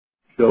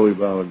shall we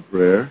bow in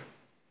prayer?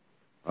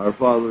 Our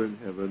Father in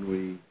heaven,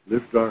 we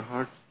lift our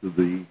hearts to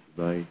Thee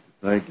tonight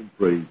to thank and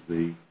praise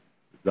Thee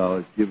that Thou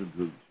hast given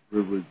to us the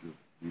privilege of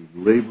being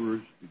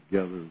laborers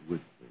together with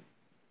Thee.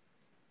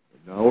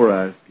 And now we're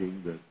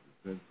asking that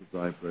the sense of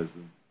Thy presence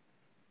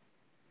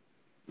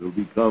will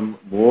become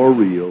more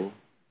real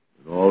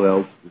than all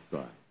else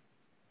beside.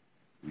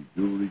 We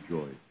do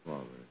rejoice,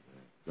 Father,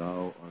 that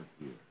Thou art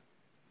here.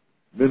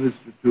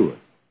 Minister to us.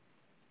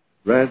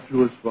 Grant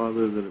to us,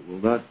 Father, that it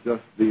will not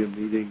just be a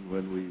meeting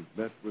when we've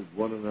met with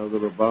one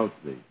another about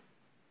Thee,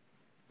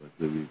 but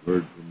that we've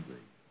heard from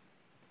Thee.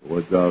 For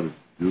what Thou dost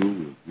do,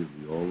 we'll give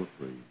Thee all the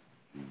praise.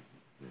 In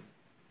Jesus'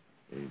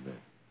 name, amen.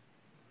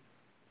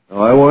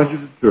 Now I want you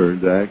to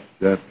turn to Acts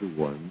chapter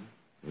 1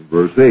 and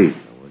verse 8.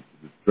 I want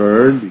you to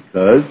turn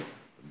because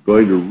I'm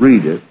going to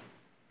read it,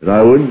 and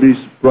I wouldn't be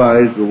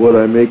surprised if what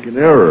I make an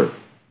error.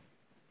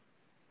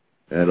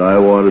 And I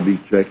want to be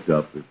checked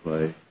up if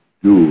I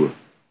do.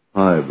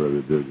 Hi,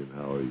 Brother Dugan.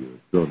 How are you?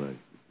 It's so nice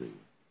to see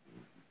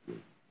you.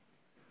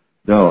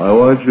 Now, I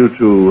want you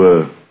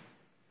to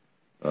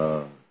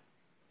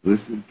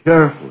listen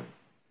carefully,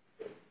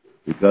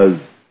 because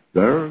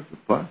there's a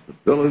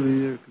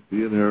possibility there could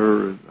be an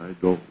error, and I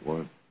don't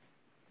want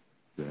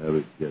to have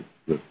it get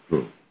slipped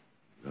through.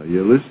 Now,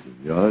 you're listening.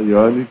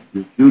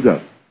 You're queued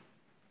up.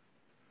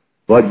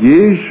 But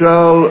ye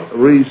shall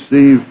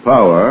receive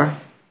power.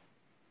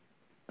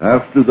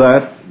 After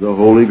that, the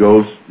Holy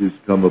Ghost is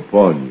come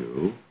upon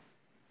you,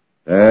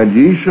 and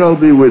ye shall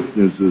be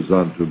witnesses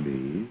unto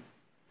me,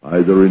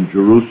 either in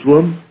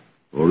Jerusalem,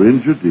 or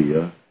in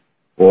Judea,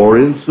 or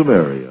in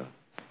Samaria,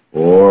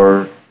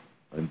 or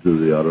unto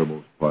the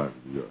uttermost part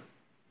of the earth.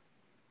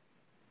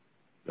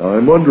 Now,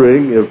 I'm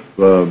wondering if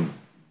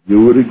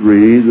you would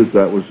agree that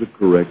that was a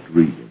correct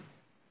reading.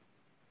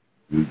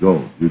 You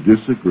don't. You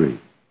disagree.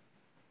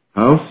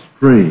 How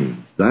strange.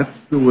 That's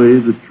the way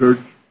the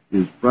church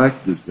is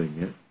practicing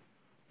it.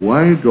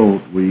 Why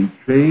don't we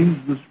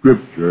change the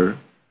Scripture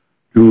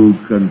to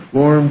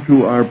conform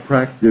to our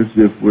practice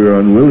if we're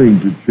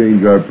unwilling to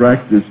change our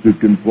practice to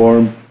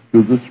conform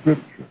to the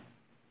Scripture?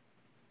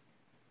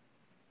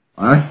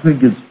 I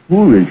think it's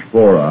foolish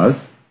for us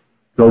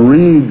to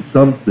read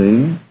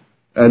something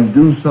and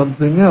do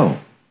something else.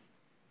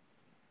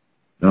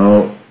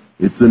 Now,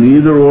 it's an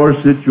either-or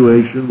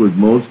situation with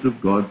most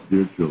of God's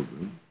dear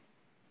children.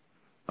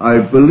 I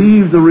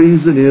believe the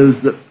reason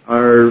is that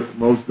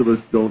most of us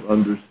don't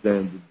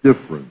understand the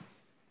difference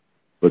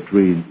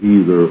between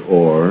either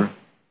or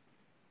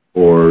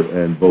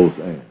and both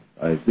and.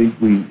 I think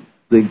we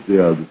think they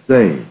are the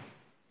same.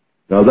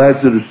 Now, that's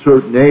at a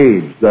certain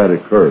age that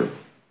occurs.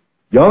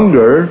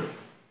 Younger,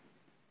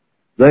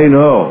 they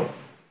know.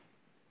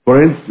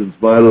 For instance,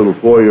 my little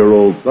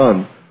 4-year-old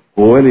son,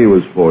 who when he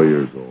was 4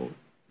 years old,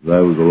 that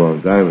was a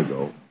long time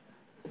ago,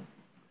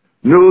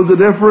 knew the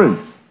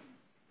difference.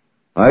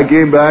 I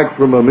came back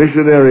from a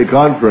missionary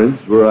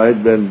conference where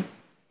I'd been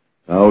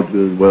out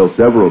to,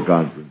 several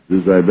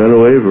conferences. I'd been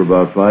away for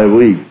about 5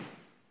 weeks.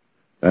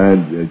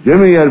 And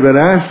Jimmy had been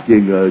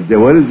asking,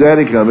 when is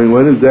Daddy coming?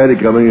 When is Daddy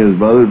coming? And his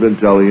mother had been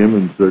telling him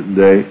on a certain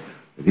day.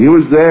 And he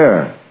was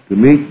there to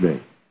meet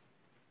me.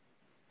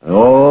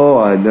 Oh,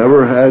 I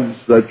never had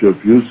such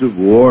effusive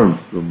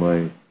warmth from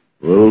my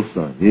little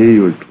son. He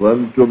was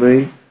clung to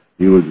me.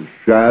 He was a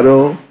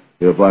shadow.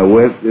 If I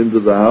went into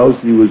the house,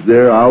 he was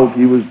there. Out,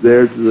 he was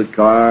there to the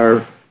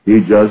car.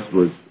 He just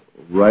was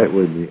right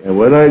with me. And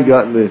when I'd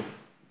gotten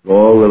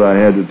all that I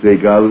had to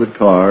take out of the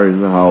car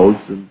in the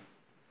house, and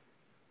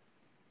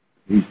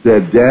he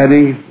said,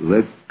 Daddy,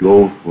 let's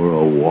go for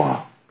a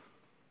walk.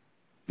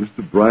 Just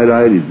a bright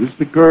idea.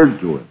 Just occurred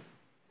to him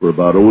for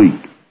about a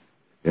week.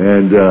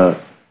 And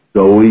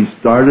so we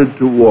started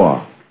to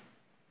walk.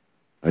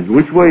 And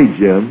which way,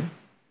 Jim?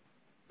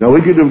 Now,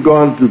 we could have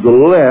gone to the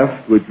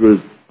left, which was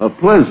a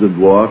pleasant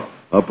walk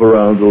up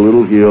around a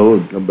little hill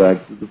and come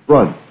back to the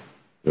front.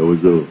 There was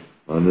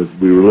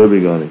we were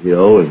living on a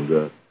hill,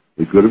 and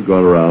we could have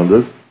gone around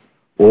us,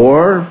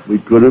 or we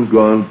could have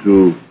gone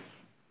to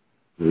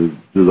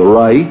the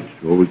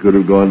right, or we could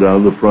have gone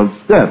down the front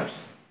steps.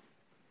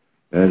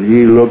 And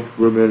he looked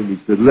for a minute and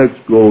he said, let's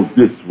go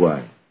this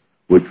way,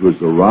 which was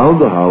around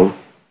the house,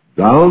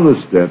 down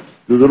the steps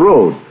to the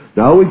road.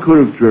 Now we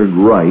could have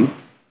turned right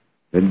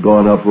and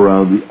gone up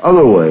around the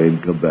other way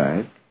and come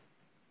back,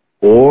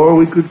 or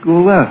we could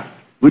go left.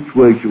 Which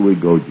way should we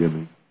go,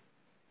 Jimmy?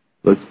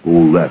 Let's go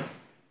left,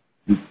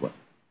 this way,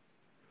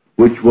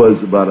 which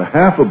was about a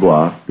half a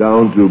block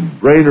down to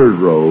Brainerd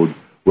Road,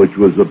 which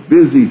was a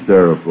busy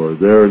thoroughfare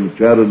there in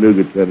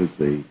Chattanooga,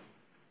 Tennessee.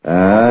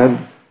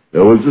 And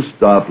there was a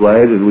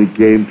stoplight, and we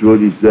came to it.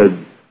 He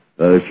said,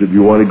 should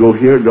you want to go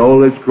here? No,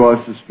 let's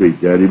cross the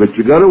street, Daddy. But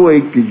you got to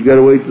wait, because you got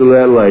to wait till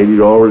that light. He'd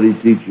already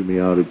teaching me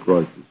how to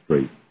cross the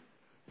street.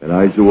 And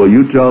I said, well,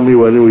 you tell me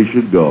when we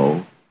should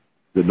go.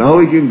 He said, now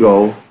we can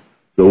go.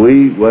 So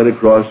we went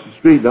across the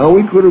street. Now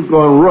we could have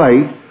gone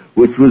right,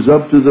 which was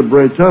up to the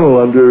tunnel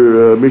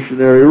under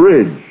Missionary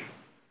Ridge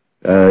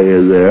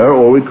there,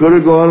 or we could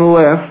have gone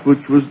left,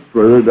 which was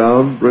further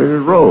down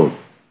Brainerd Road.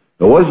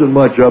 There wasn't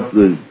much up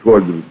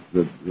toward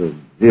the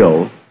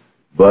hill,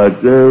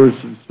 but there were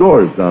some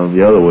stores down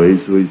the other way,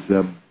 so he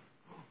said,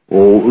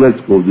 oh,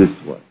 let's go this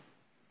way.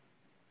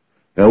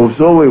 And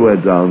so we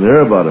went down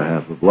there about a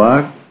half a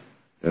block,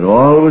 and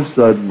all of a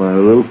sudden my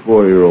little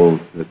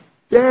 4-year-old said,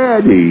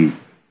 Daddy,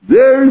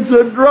 there's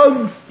a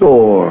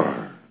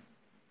drugstore.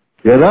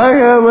 Can I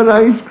have an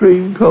ice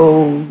cream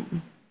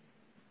cone?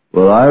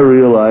 Well, I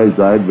realized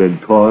I'd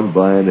been conned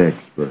by an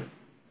expert.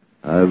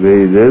 I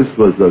mean, this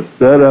was a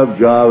set-up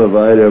job if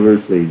I'd ever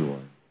seen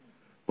one.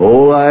 The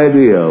whole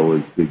idea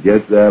was to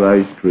get that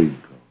ice cream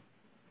cone.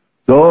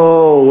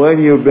 So when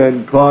you've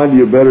been conned,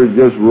 you better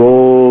just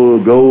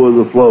go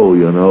with the flow,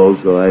 you know.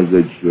 So I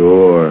said,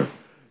 sure,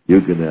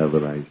 you can have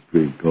an ice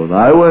cream cone.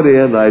 I went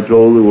in, I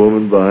told the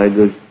woman behind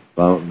the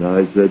fountain,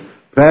 I said,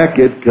 pack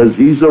it, because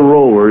he's a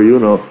roller, you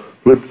know,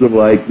 flips them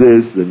like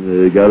this, and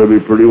they got to be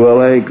pretty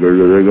well anchored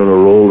or they're going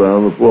to roll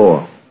down the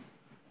floor.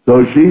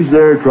 So she's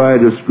there trying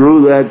to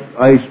screw that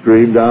ice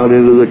cream down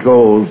into the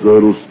cone so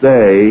it'll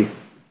stay.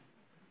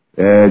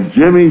 And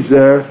Jimmy's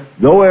there,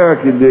 no air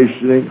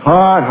conditioning,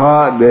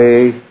 hot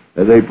day,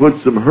 and they put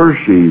some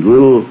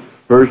little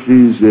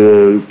Hershey's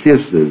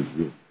Kisses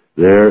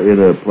there in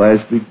a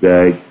plastic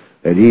bag,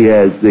 and he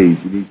has these,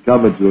 and he's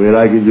coming to me, and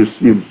I can just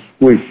see him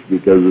squish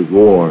because it's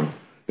warm.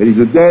 And he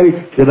said, Daddy,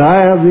 can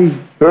I have these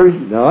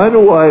Hershey's? Now, I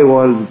know why he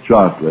wanted the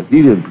chocolate.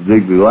 He didn't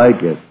particularly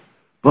like it.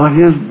 But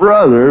his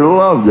brother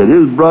loved it.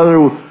 His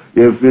brother,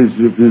 if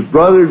his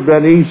brother had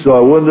been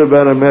Esau, it wouldn't have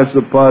been a mess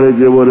of pottage,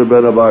 it would have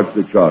been a box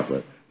of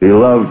chocolate. He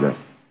loved it.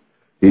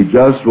 He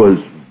just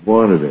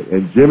wanted it.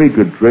 And Jimmy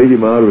could trade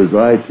him out of his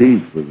eye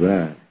teeth for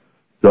that.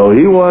 So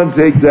he wanted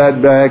to take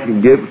that back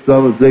and get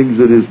some of the things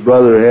that his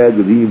brother had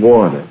that he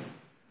wanted.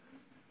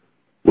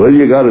 Well,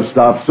 you got to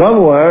stop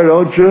somewhere,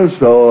 don't you?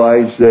 So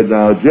I said,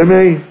 now,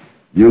 Jimmy,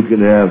 you can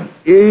have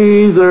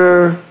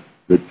either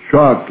the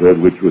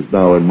chocolate, which was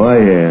now in my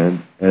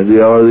hand,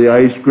 or the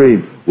ice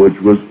cream, which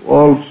was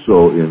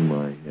also in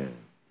my hand.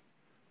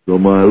 So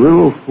my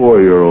little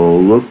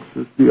 4-year-old looks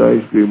at the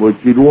ice cream, which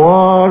he'd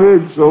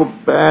wanted so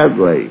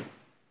badly.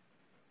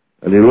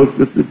 And he looked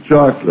at the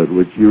chocolate,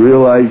 which he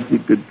realized he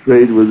could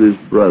trade with his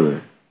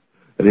brother.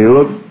 And he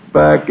looked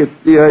back at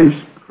the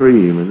ice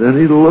cream, and then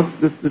he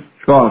looked at the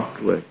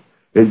chocolate.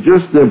 And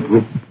just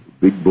then,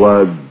 big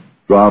blood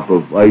drop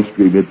of ice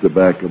cream hit the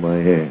back of my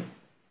hand.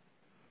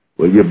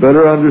 Well, you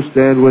better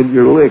understand when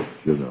you're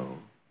licked, you know.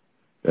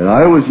 And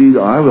I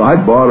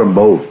bought them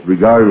both,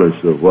 regardless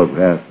of what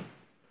happened.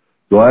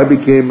 So I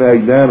became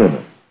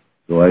magnanimous.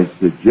 So I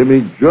said,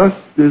 Jimmy, just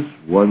this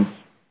once,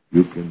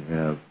 you can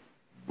have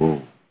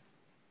both.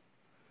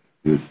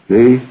 His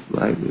face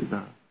lighted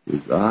up,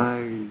 his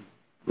eyes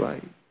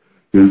bright,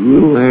 his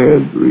little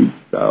hands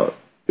reached out,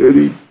 and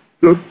he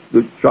took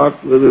the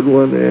chocolate in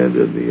one hand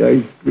and the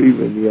ice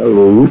cream in the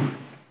other.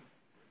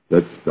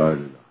 That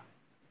started off.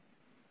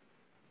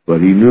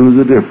 But he knew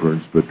the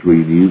difference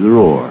between either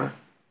or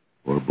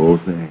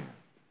both hands.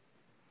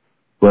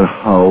 But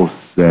how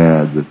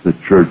sad that the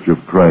Church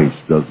of Christ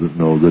doesn't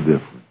know the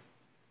difference.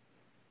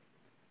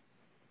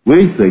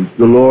 We think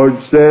the Lord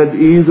said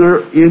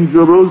either in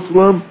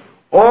Jerusalem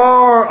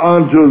or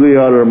unto the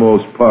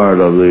uttermost part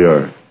of the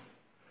earth.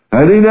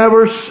 And he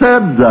never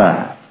said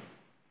that.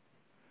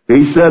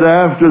 He said,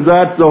 after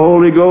that the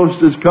Holy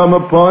Ghost has come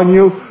upon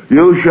you,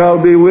 you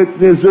shall be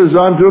witnesses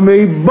unto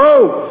me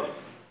both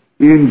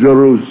in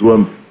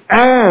Jerusalem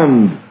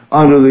and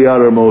unto the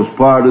uttermost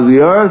part of the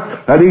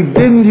earth. And he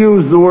didn't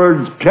use the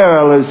words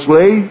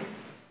carelessly.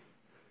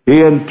 He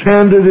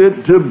intended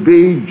it to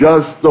be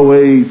just the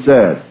way he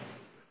said.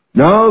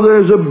 Now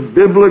there's a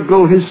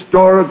biblical,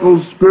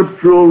 historical,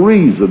 scriptural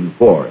reason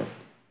for it.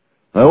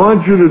 I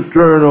want you to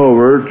turn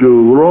over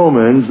to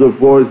Romans, the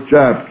 4th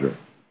chapter.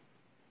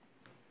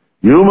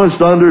 You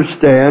must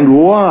understand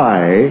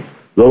why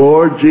the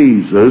Lord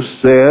Jesus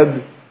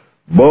said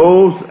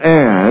both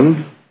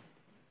and,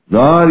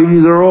 not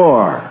either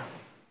or.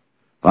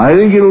 I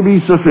think it'll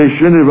be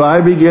sufficient if I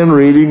begin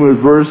reading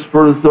with verse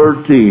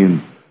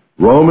 13.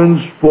 Romans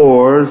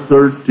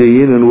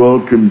 4:13, and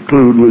we'll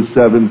conclude with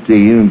 17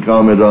 and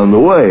comment on the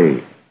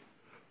way.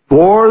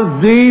 For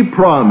the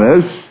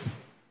promise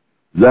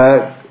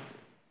that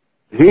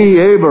he,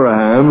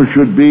 Abraham,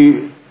 should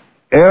be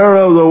heir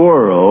of the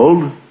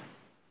world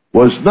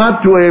was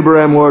not to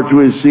Abraham or to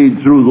his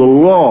seed through the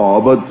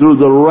law, but through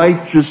the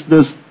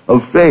righteousness of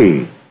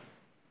faith.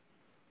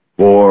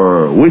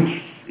 For which,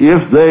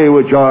 if they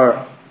which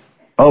are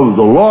of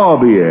the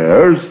law be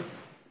heirs,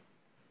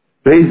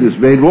 faith is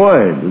made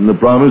void, and the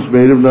promise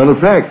made of none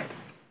effect.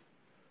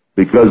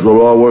 Because the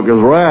law worketh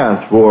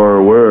wrath,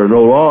 for where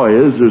no law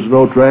is, there's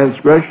no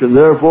transgression.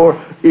 Therefore,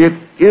 it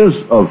is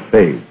of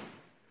faith,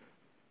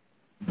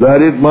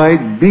 that it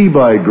might be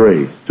by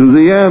grace, to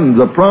the end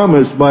the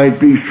promise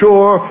might be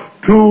sure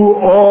to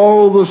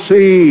all the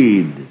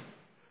seed,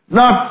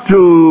 not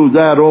to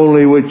that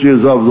only which is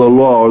of the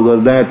law, or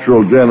the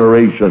natural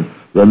generation,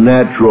 the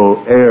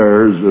natural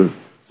heirs and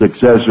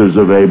successors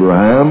of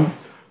Abraham,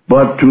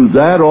 but to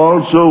that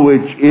also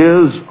which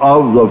is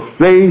of the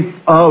faith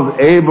of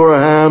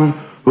Abraham,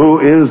 who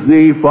is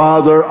the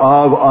Father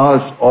of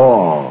us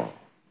all.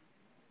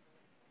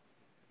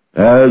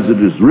 As it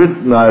is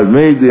written, I have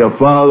made thee a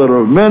father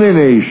of many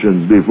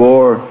nations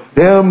before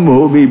him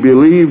whom he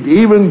believed,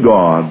 even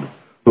God,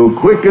 who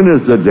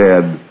quickeneth the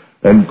dead,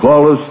 and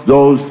calleth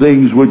those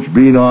things which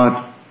be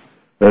not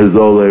as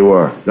though they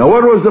were. Now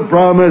what was the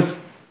promise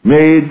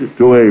made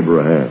to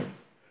Abraham?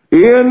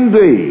 In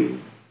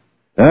thee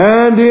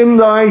and in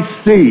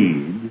thy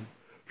seed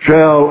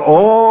shall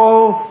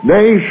all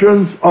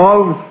nations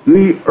of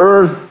the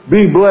earth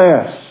be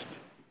blessed.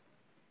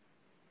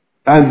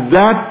 And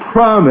that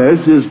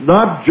promise is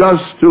not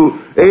just to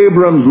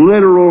Abram's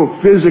literal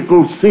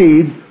physical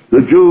seed,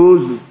 the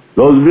Jews,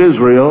 those of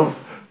Israel,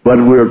 but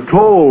we're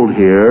told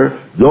here,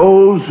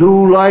 those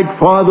who, like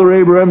Father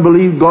Abraham,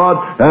 believed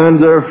God,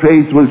 and their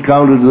faith was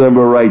counted to them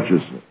for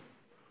righteousness.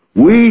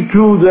 We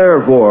too,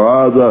 therefore,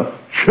 are the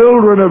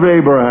children of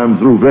Abraham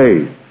through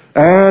faith,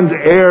 and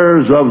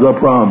heirs of the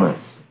promise.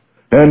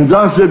 And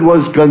thus it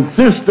was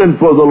consistent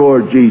for the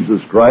Lord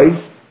Jesus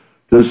Christ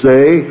to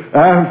say,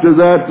 after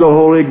that the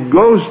Holy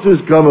Ghost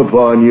is come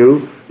upon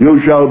you,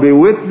 you shall be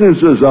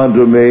witnesses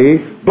unto me,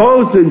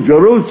 both in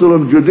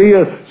Jerusalem,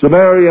 Judea,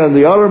 Samaria, and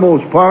the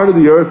uttermost part of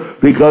the earth,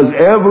 because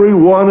every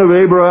one of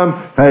Abraham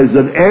has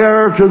an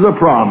heir to the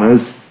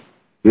promise.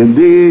 In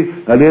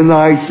thee and in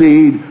thy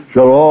seed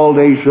shall all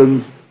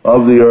nations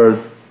of the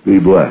earth be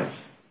blessed.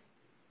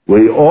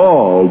 We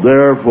all,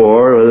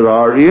 therefore, that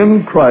are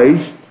in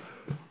Christ,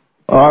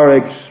 are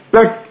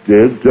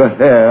expected to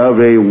have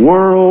a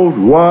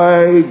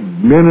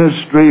worldwide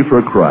ministry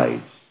for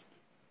Christ.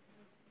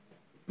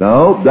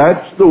 Now,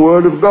 that's the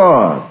Word of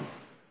God.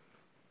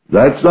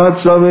 That's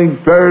not something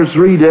Ferris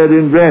Reidhead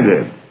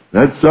invented.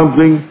 That's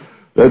something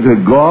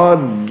that God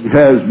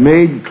has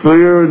made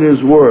clear in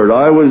His Word.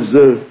 I was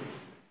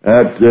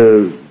at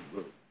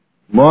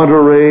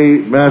Monterey,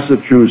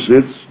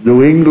 Massachusetts,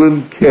 New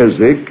England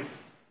Keswick,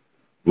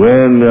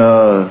 when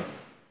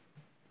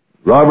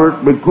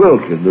Robert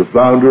McQuilkin, the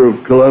founder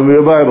of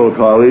Columbia Bible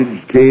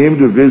College, came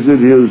to visit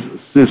his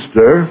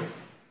sister,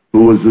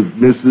 who was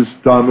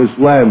Mrs. Thomas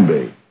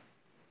Lambie.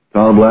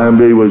 Tom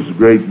Lambie was a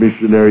great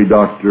missionary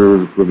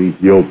doctor from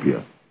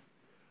Ethiopia.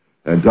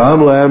 And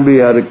Tom Lambie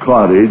had a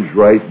cottage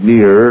right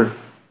near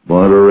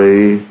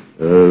Monterey,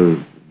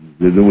 the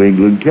New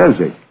England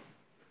Keswick.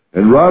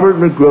 And Robert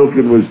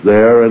McQuilkin was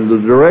there, and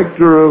the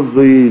director of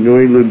the New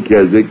England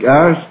Keswick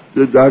asked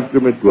Dr.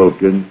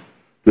 McQuilkin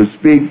to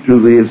speak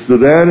to the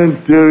Sudan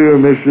Interior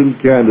Mission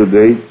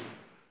candidates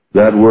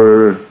that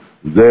were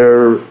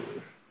there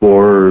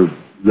for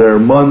their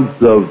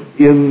month of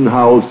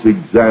in-house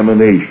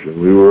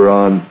examination.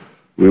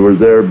 We were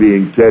there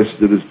being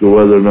tested as to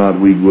whether or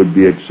not we would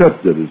be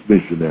accepted as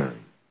missionaries.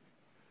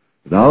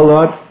 And I'll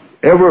not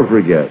ever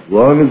forget, as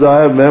long as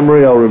I have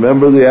memory, I'll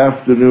remember the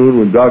afternoon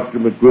when Dr.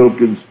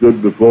 McQuilkin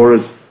stood before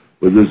us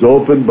with his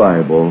open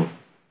Bible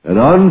and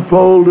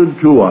unfolded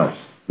to us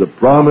the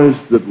promise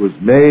that was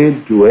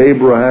made to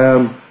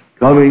Abraham,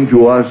 coming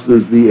to us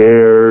as the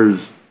heirs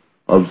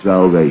of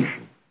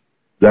salvation.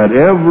 That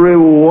every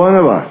one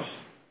of us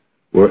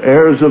were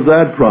heirs of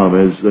that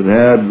promise and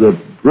had the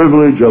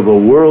privilege of a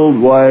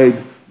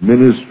worldwide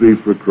ministry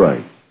for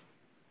Christ.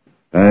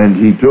 And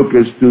he took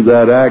us to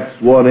that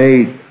Acts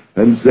 1:8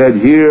 and said,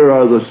 here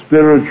are the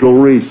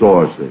spiritual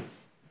resources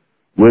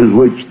with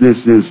which this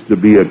is to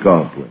be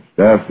accomplished.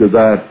 After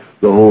that,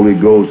 the Holy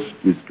Ghost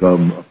is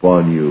come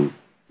upon you.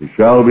 You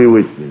shall be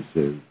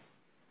witnesses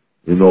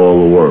in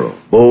all the world,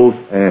 both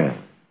and.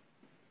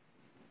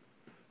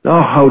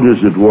 Now, how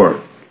does it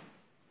work?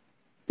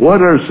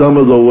 What are some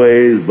of the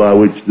ways by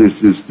which this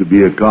is to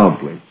be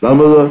accomplished? Some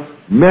of the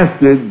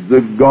methods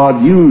that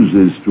God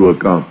uses to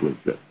accomplish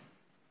it.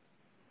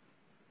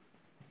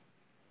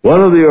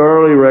 One of the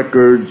early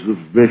records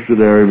of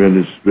missionary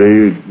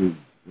ministry is an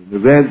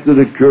event that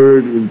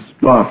occurred in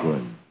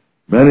Scotland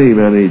many,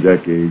 many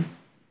decades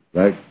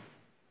back,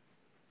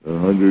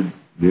 100,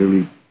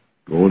 nearly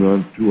going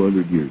on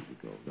 200 years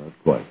ago, not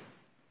quite.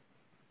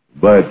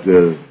 But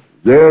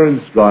there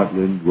in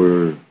Scotland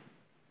were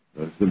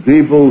some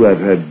people that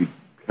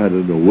had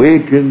an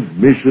awakened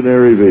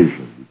missionary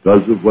vision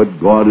because of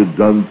what God had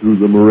done through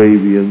the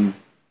Moravians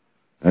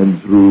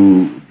and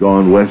through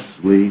John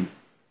Wesley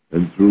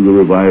and through the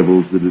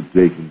revivals that had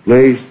taken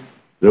place.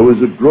 There was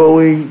a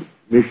growing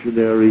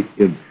missionary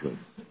interest.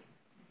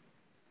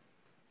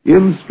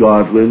 In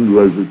Scotland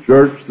was a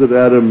church that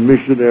had a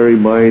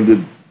missionary-minded,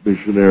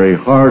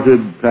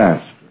 missionary-hearted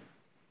pastor.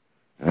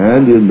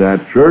 And in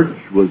that church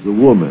was a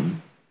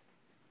woman,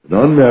 an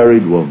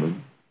unmarried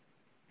woman,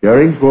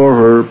 caring for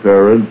her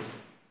parents,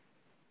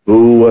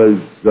 who was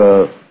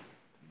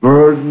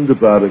burdened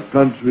about a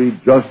country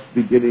just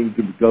beginning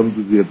to come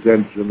to the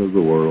attention of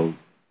the world,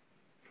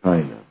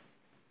 China.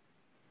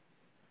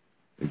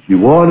 And she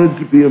wanted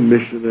to be a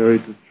missionary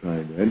to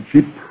China, and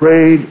she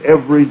prayed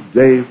every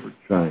day for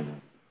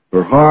China.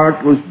 Her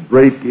heart was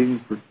breaking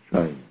for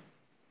China.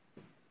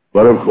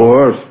 But of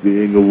course,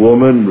 being a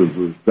woman with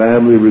her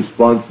family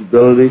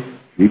responsibility,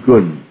 she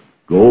couldn't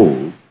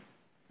go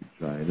to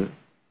China.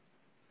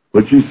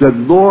 But she said,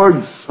 Lord,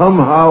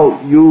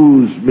 somehow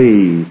use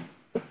me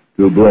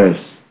to bless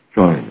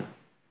China.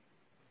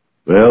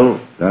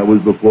 Well, that was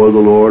before the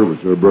Lord was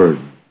her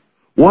burden.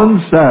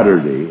 One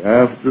Saturday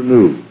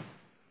afternoon,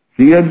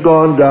 she had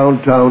gone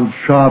downtown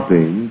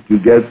shopping to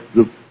get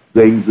the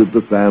things that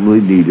the family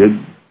needed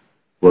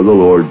for the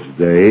Lord's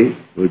Day,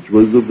 which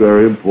was a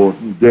very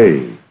important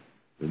day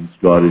in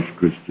Scottish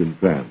Christian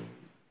families.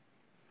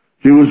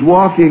 She was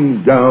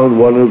walking down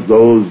one of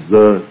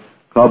those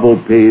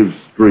cobble-paved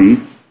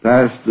streets,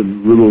 past a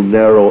little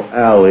narrow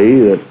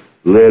alley that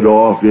led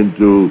off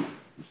into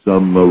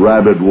some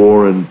rabbit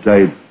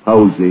warren-type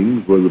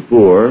housing for the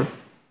poor,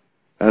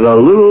 and a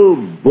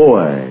little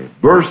boy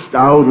burst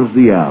out of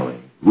the alley,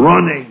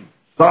 running,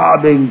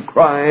 sobbing,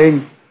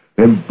 crying,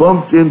 and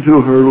bumped into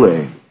her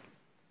leg,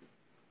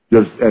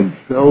 and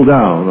fell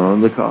down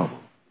on the cobble,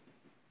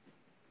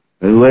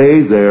 and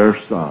lay there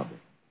sobbing.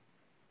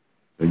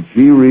 And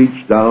she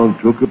reached down,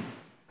 took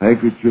a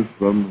handkerchief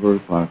from her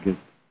pocket,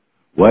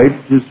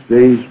 wiped his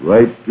face,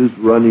 wiped his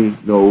runny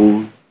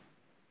nose,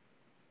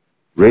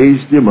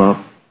 raised him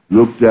up,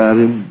 looked at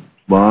him,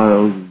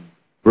 smiled,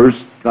 first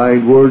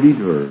kind word he'd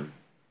heard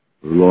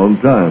for a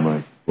long time,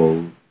 I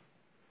suppose.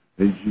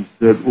 And she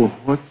said, well,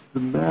 what's the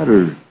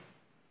matter,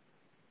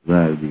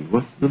 laddie?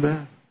 What's the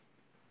matter?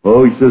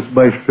 Oh, he says,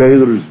 my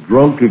father's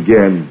drunk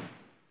again,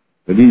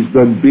 and he's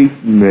been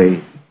beating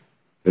me,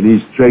 and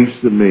he's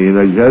chasing me,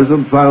 and he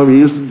hasn't found,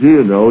 he isn't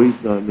here. No,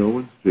 he's not. No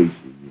one's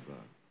chasing you, Bob.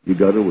 You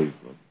got away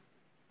from him.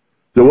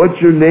 So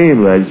what's your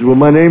name, lad? He said, well,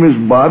 my name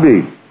is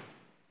Bobby,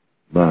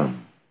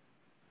 Mom.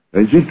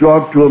 And she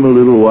talked to him a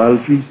little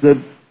while. She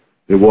said,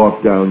 they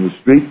walked down the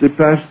street. They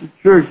passed the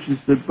church. She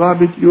said,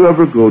 Bobby, do you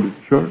ever go to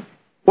church?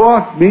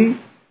 What, me?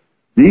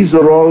 These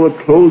are all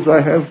the clothes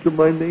I have to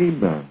my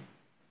name, Mom.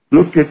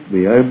 Look at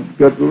me. I've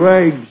got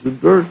rags and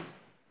dirt.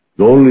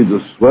 Only the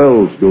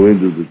swells go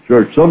into the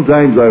church.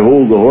 Sometimes I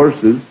hold the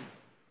horses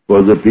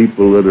for the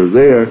people that are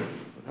there.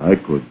 But I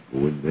couldn't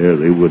go in there.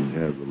 They wouldn't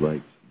have the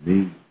likes of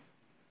me.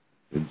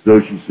 And so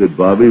she said,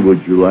 Bobby,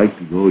 would you like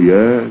to go?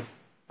 Yes.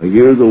 I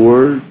hear the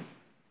word,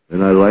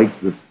 and I like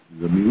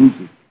the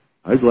music.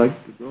 I'd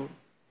like to go.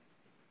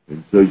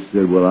 And so she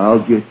said, well, I'll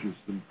get you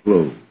some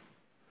clothes.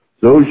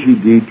 So she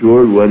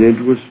detoured, went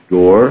into a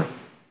store,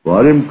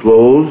 bought him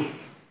clothes,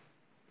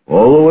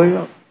 all the way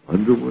up,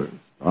 underwear,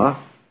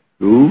 socks,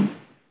 shoes,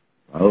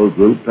 those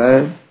little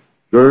pants,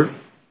 shirt,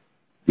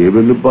 gave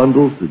him the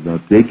bundle, said, now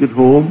take it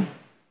home,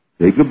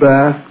 take a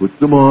bath, put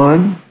them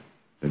on,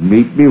 and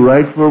meet me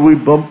right where we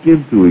bumped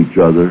into each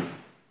other,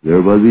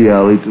 there by the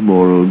alley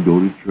tomorrow, and go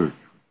to church.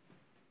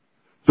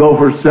 So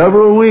for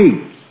several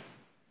weeks,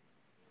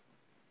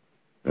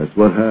 that's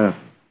what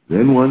happened.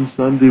 Then one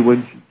Sunday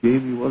when she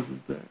came, he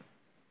wasn't there.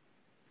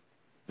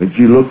 And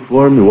she looked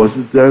for him. He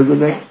wasn't there the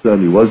next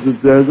Sunday. He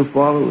wasn't there the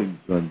following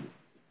Sunday.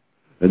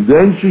 And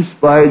then she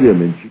spied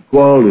him, and she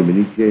called him,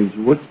 and he came and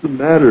said, what's the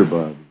matter,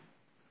 Bobby?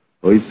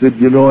 Oh, he said,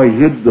 you know, I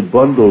hid the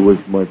bundle with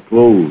my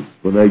clothes.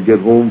 When I get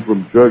home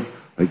from church,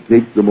 I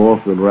take them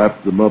off and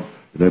wrap them up,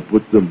 and I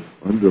put them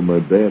under my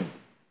bed.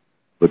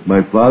 But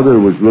my father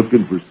was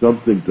looking for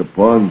something to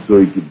pawn so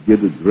he could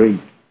get a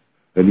drink.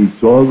 And he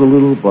saw the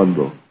little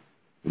bundle,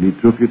 and he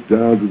took it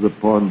down to the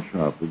pawn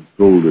shop and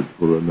sold it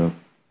for enough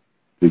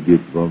to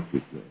get drunk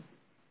again.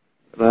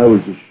 And I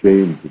was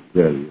ashamed to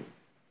tell you.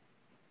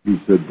 He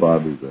said,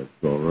 Bobby, that's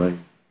all right.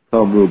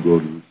 Come, we'll go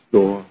to the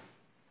store.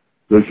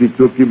 So she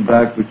took him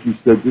back, but she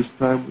said, this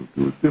time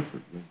we'll do it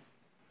differently.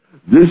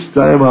 This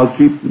time I'll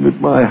keep them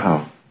at my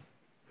house.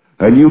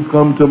 And you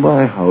come to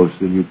my house,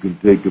 and you can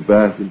take a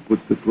bath and put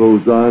the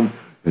clothes on,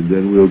 and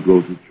then we'll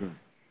go to church.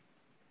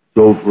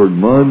 So for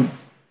months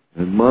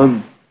and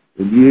months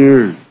and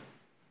years,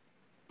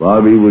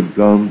 Bobby would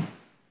come.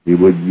 He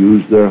would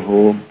use their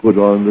home, put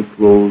on the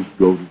clothes,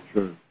 go to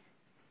church.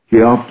 She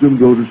helped him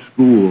go to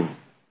school.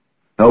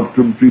 Helped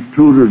him, she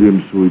tutored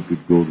him so he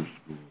could go to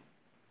school.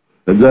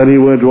 And then he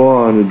went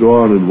on,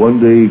 and one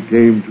day he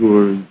came to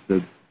her and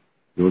said,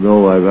 you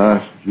know, I've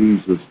asked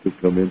Jesus to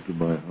come into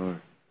my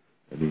heart.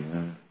 And he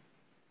has.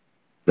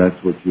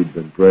 That's what she'd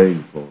been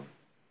praying for.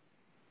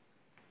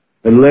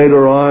 And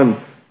later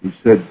on, he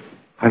said,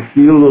 I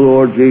feel the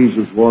Lord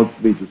Jesus wants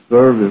me to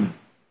serve him,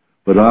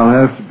 but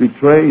I'll have to be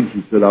trained.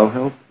 She said, I'll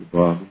help you,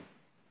 Bobby.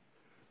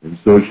 And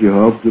so she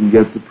helped him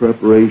get the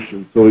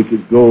preparation so he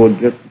could go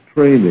and get the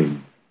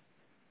training.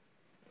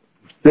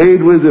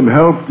 Stayed with him,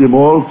 helped him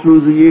all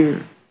through the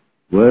year.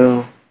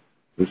 Well,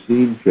 the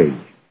scene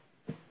changed.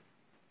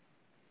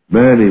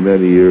 Many,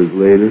 many years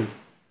later,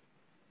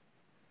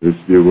 this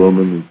dear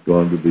woman has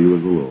gone to be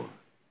with the Lord.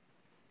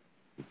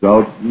 It's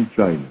out in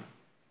China,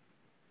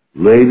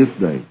 late at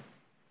night,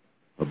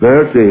 a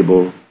bare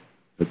table,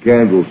 a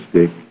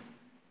candlestick,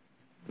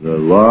 and a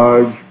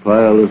large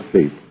pile of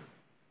paper.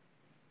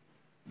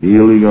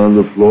 Kneeling on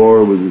the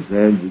floor with his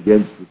hands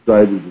against the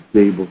side of the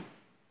table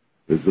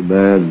is a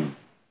man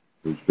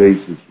whose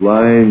face is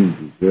lined,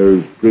 his hair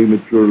is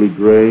prematurely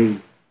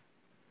gray,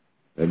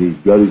 and he's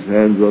got his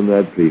hands on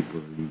that paper,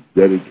 and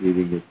he's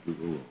dedicating it to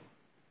the Lord.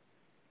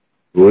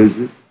 Who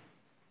is it?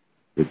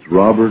 It's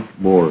Robert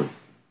Morris.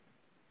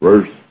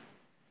 first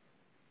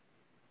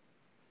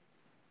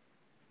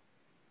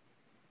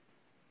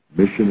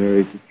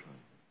missionary to China,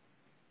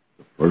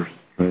 the first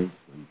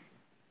translation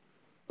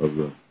of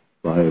the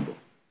Bible,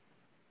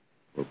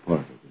 or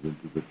part of it,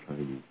 into the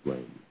Chinese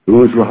language.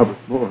 Who is Robert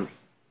Morris?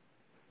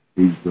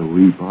 He's the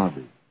wee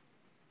Bobby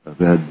of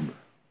Edinburgh.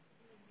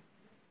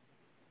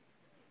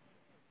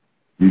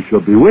 You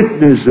shall be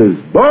witnesses,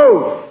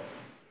 both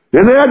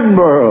in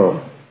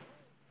Edinburgh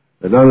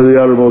and unto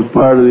the uttermost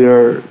part of the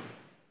earth.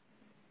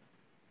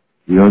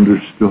 She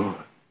understood.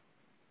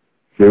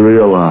 She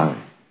realized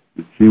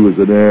that she was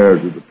an heir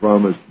to the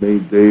promise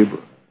made to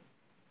Abraham.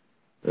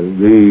 And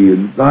thee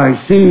and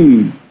thy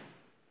seed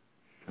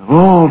shall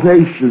all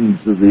nations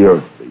of the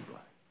earth be blessed.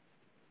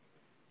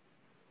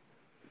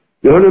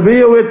 You're to be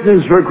a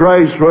witness for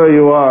Christ where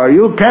you are.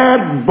 You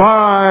can't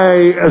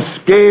buy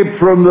escape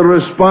from the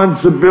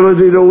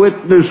responsibility to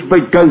witness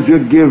because you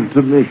give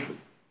to mission.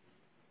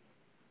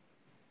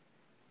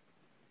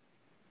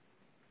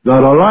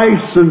 Not a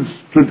license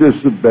to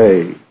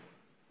disobey.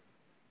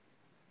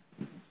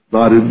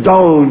 Not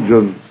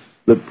indulgence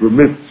that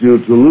permits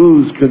you to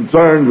lose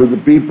concern with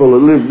the people that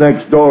live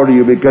next door to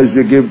you because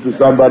you give to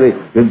somebody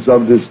in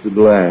some distant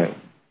land.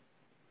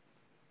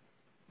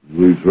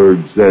 We've heard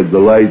said, the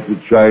light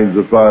that shines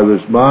the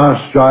farthest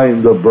must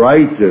shine the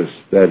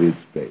brightest at its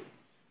base.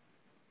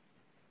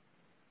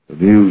 And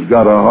he who's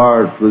got a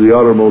heart for the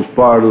uttermost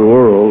part of the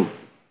world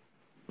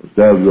must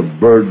have the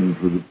burden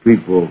for the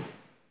people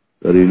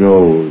that he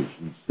knows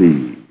and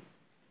sees.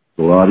 It's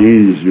a lot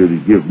easier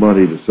to give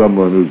money to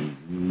someone whose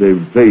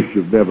face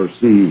you've never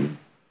seen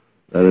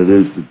than it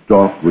is to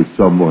talk with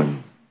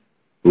someone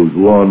whose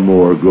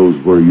lawnmower goes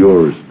where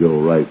yours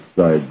go, right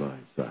side by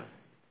side.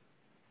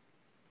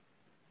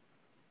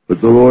 But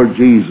the Lord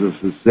Jesus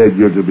has said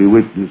you're to be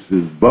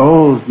witnesses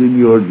both in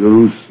your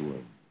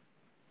Jerusalem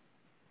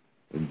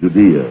and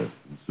Judea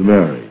and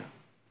Samaria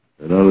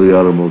and unto the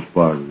uttermost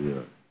part of the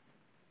earth.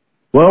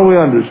 Well, we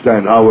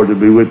understand how we're to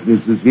be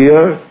witnesses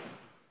here.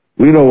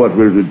 We know what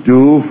we're to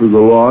do for the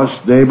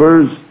lost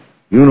neighbors.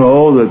 You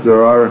know that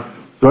there are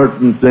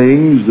certain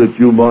things that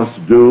you must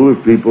do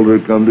if people are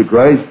to come to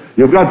Christ.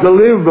 You've got to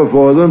live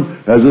before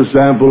them as a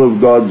sample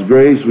of God's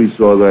grace. We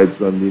saw that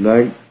Sunday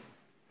night.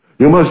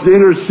 You must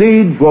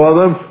intercede for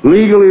them,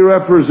 legally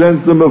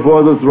represent them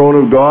before the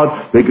throne of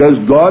God, because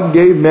God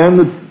gave men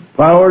the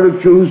power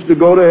to choose to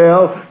go to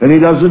hell, and he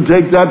doesn't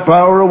take that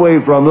power away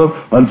from them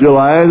until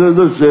either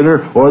the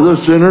sinner or the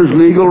sinner's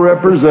legal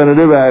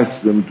representative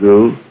asks them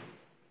to.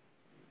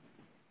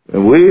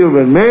 And we have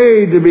been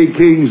made to be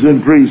kings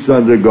and priests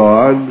under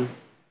God.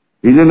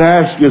 He didn't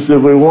ask us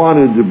if we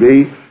wanted to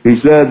be. He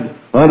said,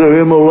 unto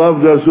him who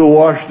loved us, who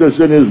washed us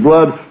in his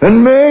blood,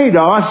 and made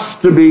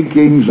us to be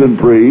kings and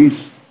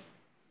priests.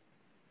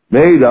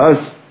 Made us.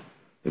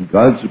 And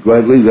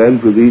consequently, then,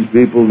 for these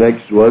people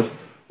next to us,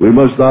 we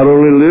must not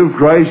only live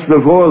Christ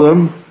before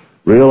them,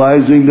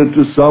 realizing that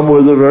to some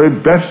we're the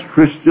very best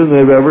Christian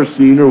they've ever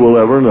seen or will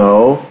ever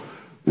know.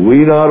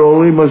 We not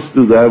only must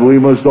do that, we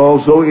must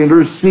also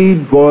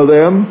intercede for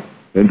them.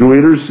 And to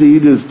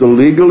intercede is to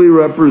legally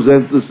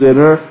represent the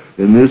sinner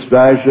in this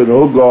fashion.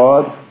 Oh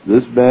God,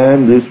 this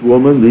man, this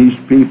woman, these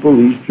people,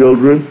 these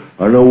children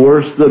are no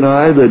worse than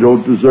I. They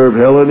don't deserve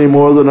hell any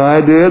more than I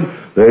did.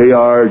 They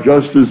are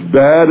just as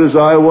bad as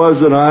I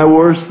was, and I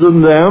worse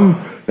than them.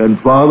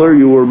 And Father,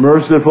 you were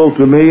merciful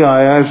to me.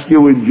 I ask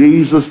you in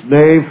Jesus'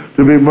 name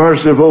to be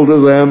merciful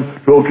to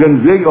them, to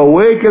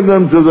awaken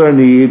them to their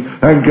need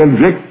and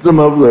convict them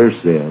of their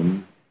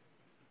sin.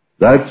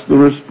 That's the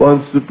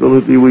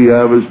responsibility we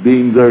have as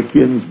being their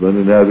kinsmen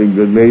and having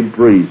been made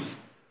priests,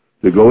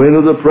 to go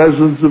into the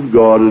presence of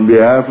God in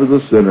behalf of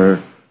the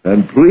sinner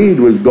and plead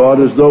with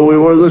God as though we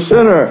were the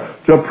sinner,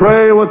 to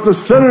pray what the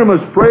sinner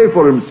must pray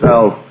for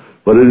himself,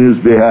 but in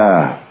his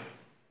behalf.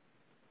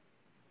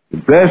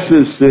 Confess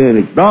his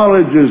sin,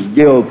 acknowledge his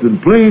guilt,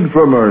 and plead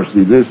for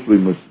mercy. This we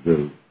must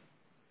do.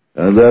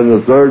 And then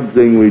the third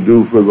thing we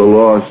do for the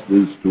lost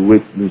is to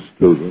witness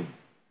to them.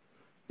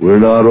 We're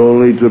not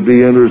only to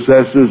be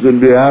intercessors in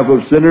behalf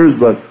of sinners,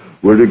 but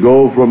we're to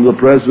go from the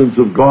presence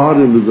of God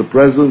into the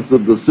presence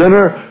of the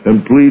sinner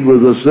and plead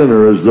with the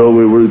sinner as though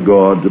we were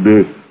God,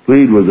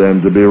 plead with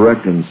them to be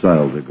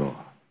reconciled to God.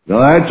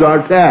 Now that's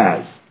our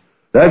task.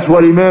 That's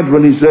what he meant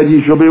when he said,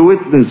 ye shall be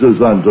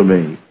witnesses unto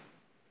me.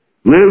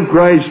 Live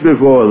Christ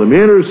before them,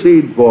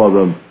 intercede for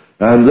them,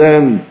 and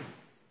then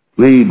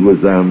plead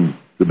with them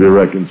to be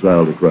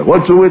reconciled to Christ.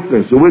 What's a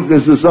witness? A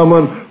witness is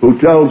someone who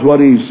tells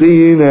what he's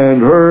seen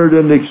and heard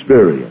and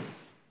experienced.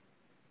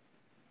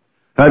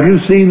 Have you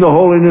seen the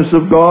holiness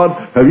of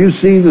God? Have you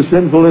seen the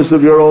sinfulness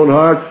of your own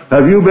heart?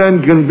 Have you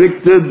been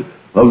convicted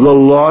of the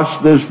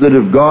lostness that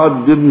if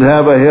God didn't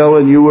have a hell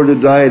and you were to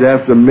die, he'd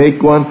have to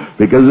make one,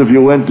 because if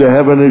you went to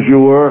heaven as you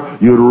were,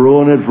 you'd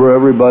ruin it for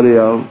everybody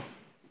else?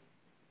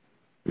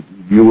 If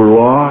you were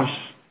lost,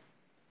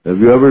 have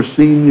you ever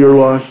seen your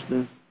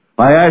lostness?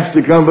 I asked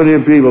a company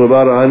of people,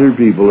 about 100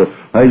 people,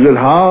 I said,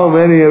 how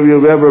many of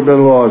you have ever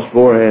been lost?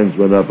 4 hands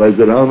went up. I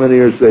said, how many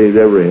are saved?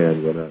 Every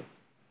hand went up.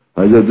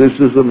 I said, this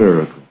is a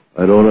miracle.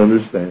 I don't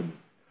understand it.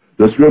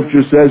 The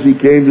Scripture says He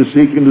came to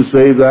seek and to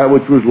save that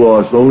which was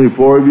lost. Only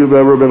 4 of you have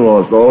ever been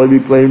lost. All of you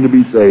claim to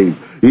be saved.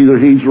 Either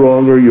He's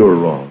wrong or you're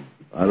wrong.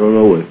 I don't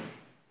know which.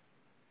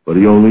 But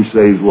He only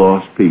saves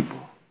lost people.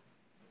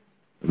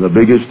 And the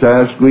biggest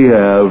task we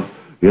have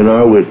in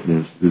our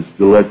witness is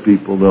to let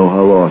people know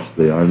how lost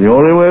they are. And the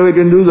only way we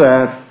can do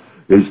that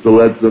is to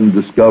let them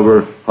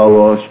discover how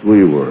lost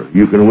we were.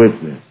 You can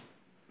witness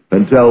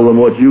and tell them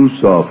what you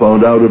saw,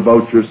 found out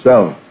about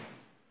yourself.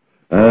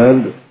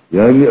 And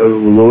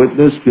the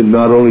witness can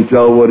not only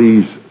tell what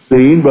he's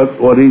seen,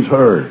 but what he's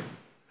heard.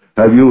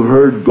 Have you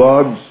heard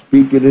God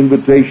speak an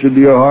invitation to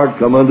your heart?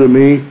 Come unto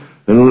me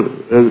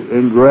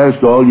and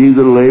rest, all ye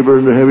that labor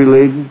and are heavy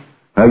laden.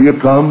 Have you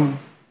come?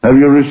 Have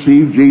you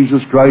received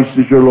Jesus Christ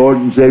as your Lord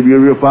and Savior?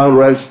 Have you found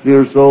rest to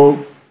your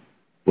soul?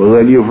 Well,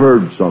 then you've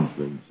heard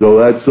something. So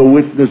that's a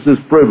witness's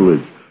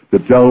privilege, to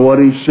tell what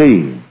he's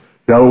seen,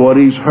 tell what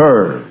he's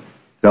heard,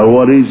 tell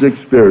what he's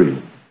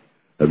experienced.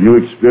 Have you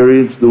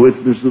experienced the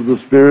witness of the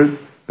Spirit?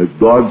 Has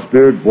God's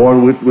Spirit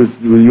borne witness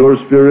with your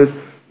spirit,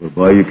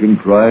 whereby you can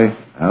cry,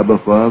 Abba,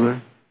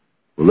 Father?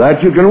 Well,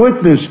 that you can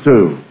witness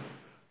to.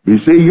 You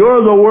see,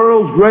 you're the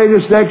world's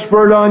greatest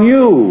expert on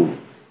you.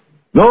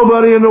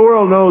 Nobody in the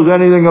world knows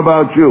anything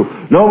about you.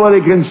 Nobody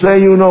can say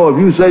you know. If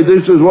you say,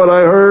 this is what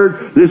I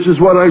heard, this is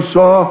what I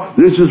saw,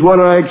 this is what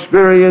I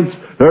experienced,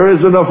 there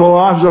isn't a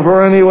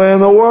philosopher anywhere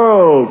in the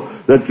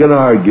world that can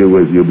argue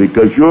with you,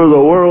 because you're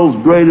the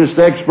world's greatest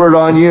expert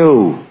on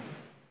you.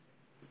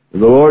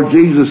 And the Lord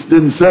Jesus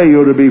didn't say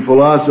you're to be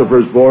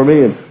philosophers for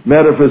me and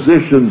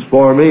metaphysicians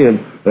for me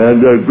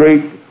and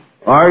great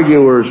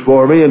arguers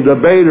for me and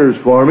debaters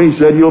for me. He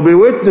said you'll be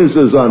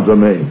witnesses unto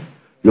me.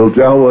 You'll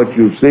tell what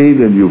you've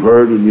seen and you've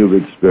heard and you've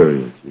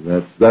experienced.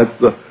 And that's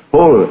the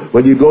whole of it.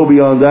 When you go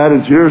beyond that,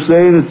 it's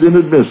hearsay and it's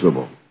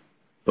inadmissible.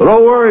 So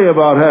don't worry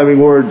about having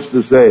words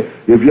to say.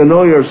 If you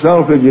know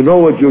yourself and you know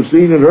what you've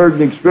seen and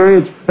heard and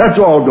experienced, that's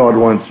all God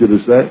wants you to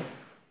say.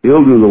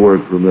 He'll do the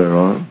work from there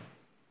on.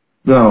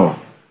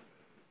 Now,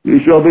 you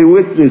shall be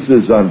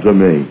witnesses unto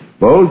me,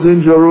 both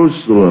in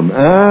Jerusalem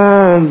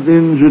and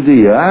in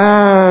Judea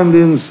and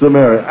in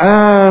Samaria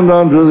and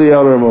unto the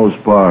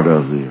uttermost part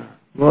of the earth.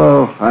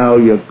 Well, how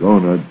you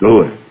gonna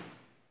do it?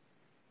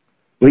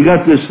 We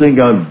got this thing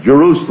on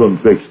Jerusalem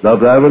fixed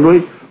up, haven't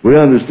we? We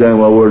understand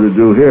what we're to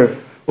do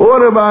here. Well,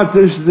 what about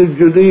this, the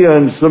Judea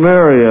and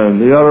Samaria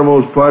and the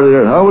uttermost part of the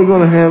earth? How are we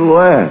going to handle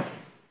that?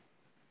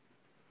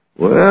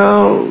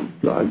 Well,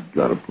 God's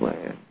got a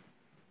plan.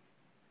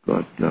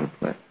 God's got a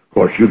plan. Of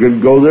course, you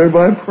can go there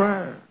by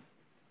prayer.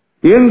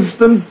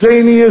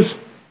 Instantaneous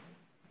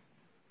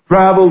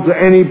travel to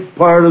any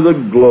part of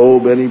the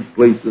globe, any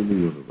place in the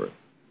universe.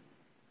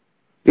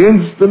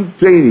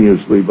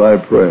 Instantaneously by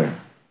prayer,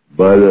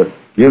 by the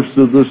gifts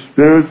of the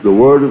Spirit, the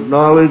word of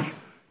knowledge.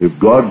 If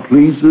God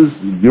pleases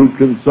and you're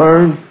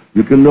concerned,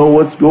 you can know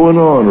what's going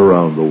on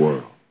around the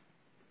world.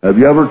 Have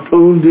you ever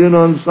tuned in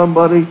on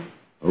somebody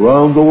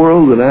around the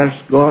world and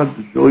asked God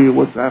to show you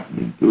what's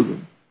happening to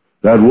them?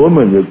 That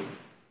woman that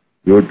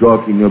you're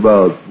talking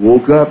about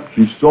woke up,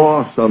 she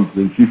saw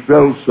something, she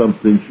felt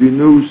something, she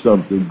knew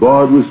something.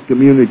 God was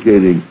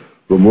communicating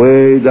from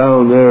way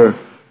down there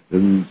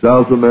in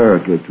South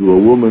America to a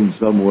woman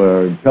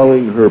somewhere and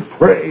telling her,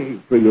 pray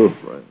for your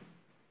friend.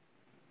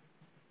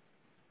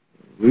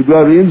 We've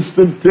got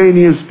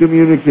instantaneous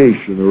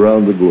communication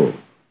around the globe.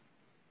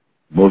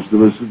 Most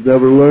of us have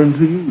never learned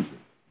to use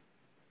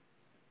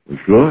it. We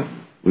should.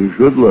 We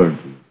should learn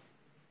to.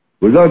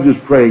 We're not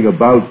just praying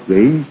about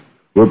things.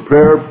 We're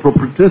prayer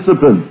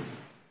participants.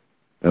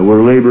 And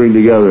we're laboring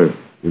together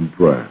in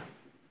prayer.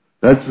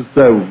 That's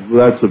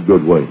a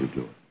good way to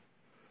do it.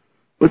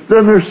 But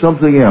then there's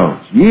something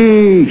else.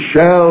 Ye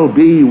shall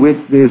be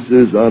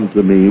witnesses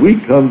unto me. We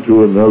come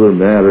to another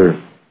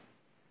matter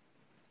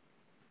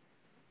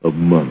of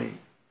money.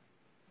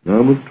 Now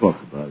I'm going to talk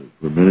about it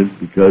for a minute,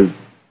 because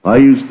I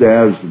used to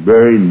have some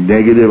very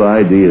negative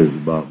ideas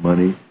about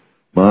money.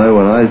 When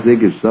I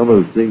think of some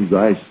of the things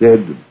I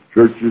said to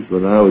churches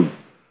when I was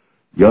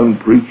a young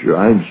preacher,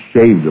 I'm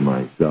ashamed of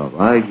myself.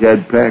 I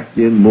had packed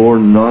in more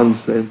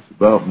nonsense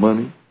about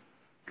money,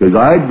 because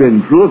I'd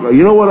been through it.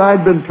 You know what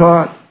I'd been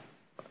taught?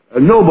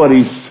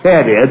 Nobody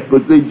said it,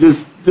 but they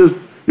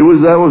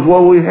that was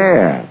what we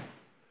had.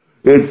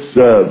 It's,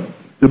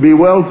 to be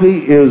wealthy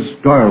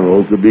is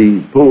carnal, to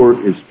be poor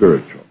is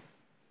spiritual.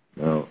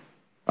 Now,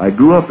 I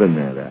grew up in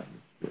that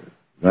atmosphere.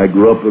 I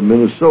grew up in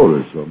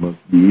Minnesota, so it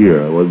must be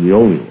here. I wasn't the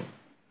only one.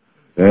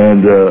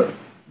 And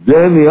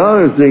then the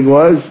other thing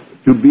was,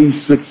 to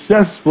be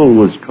successful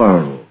was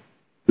carnal.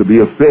 To be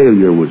a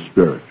failure was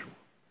spiritual.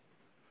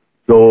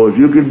 So if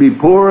you could be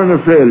poor and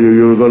a failure,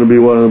 you were going to be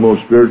one of the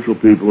most spiritual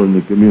people in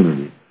the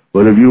community.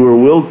 But if you were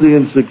wealthy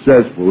and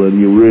successful, then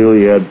you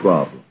really had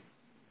problems.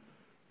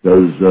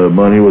 Because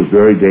money was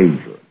very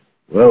dangerous.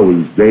 Well, it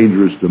was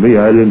dangerous to me.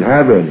 I didn't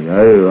have any.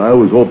 I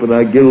was hoping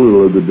I'd get a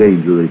little of the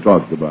danger they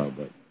talked about.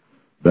 But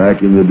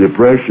back in the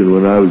Depression,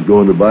 when I was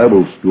going to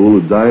Bible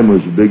school, a dime was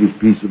the biggest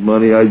piece of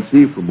money I'd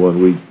see from one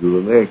week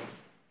to the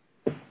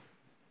next.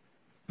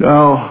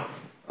 Now,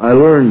 I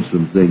learned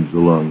some things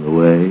along the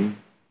way.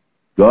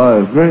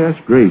 God,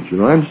 that's great.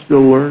 I'm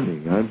still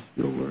learning.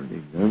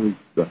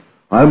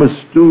 I'm a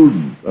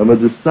student. I'm a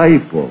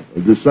disciple. A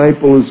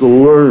disciple is a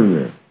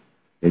learner.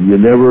 And you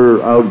never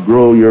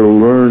outgrow your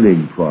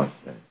learning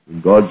process.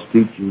 And God's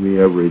teaching me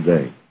every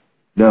day.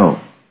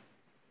 Now,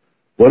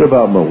 what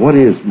about money? What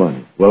is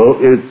money? Well,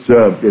 it's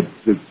a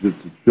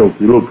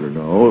filthy lucre.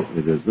 No,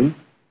 it isn't.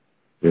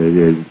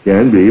 It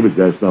can be, but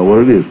that's not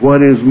what it is.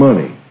 What is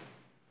money?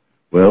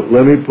 Well,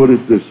 let me put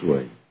it this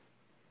way.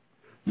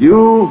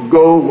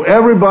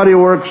 Everybody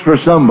works for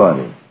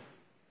somebody.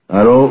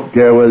 I don't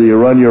care whether you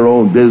run your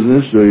own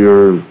business or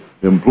you're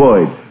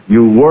employed.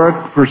 You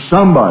work for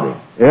somebody.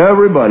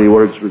 Everybody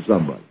works for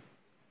somebody.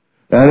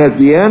 And at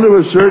the end of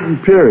a certain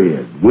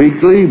period,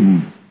 weekly,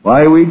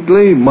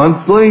 bi-weekly,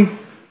 monthly,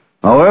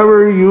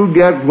 however you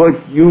get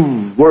what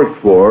you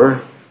work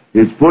for,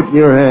 it's put in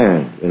your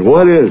hand. And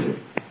what is it?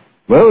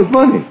 Well, it's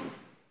money.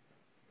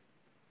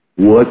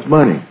 What's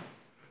money?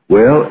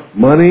 Well,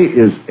 money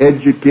is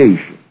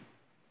education.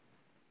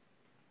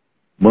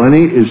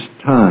 Money is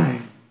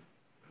time.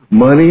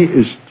 Money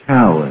is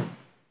talent.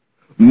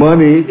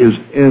 Money is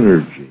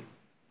energy.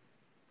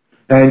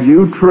 And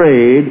you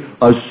trade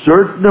a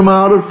certain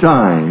amount of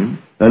time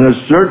and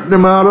a certain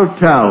amount of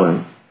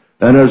talent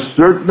and a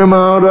certain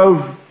amount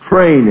of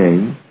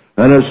training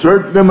and a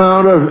certain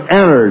amount of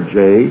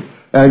energy,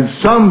 and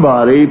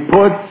somebody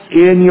puts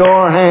in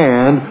your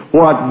hand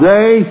what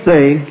they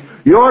think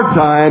your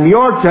time,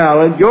 your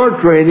talent, your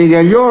training,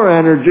 and your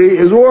energy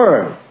is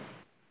worth.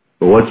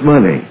 But what's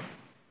money?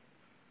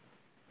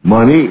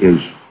 Money is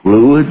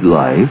fluid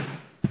life.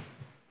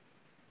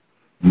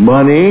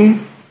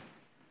 Money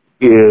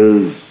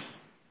is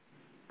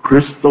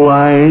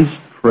crystallized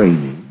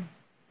training.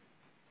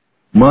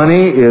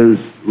 Money is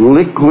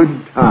liquid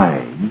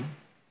time.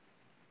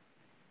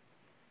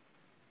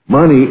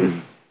 Money is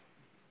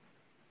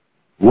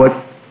what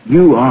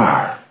you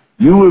are.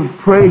 You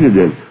have traded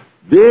it.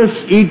 This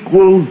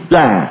equals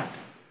that.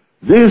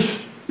 This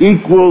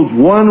equals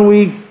 1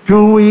 week,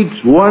 2 weeks,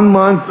 1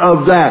 month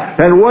of that.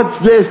 And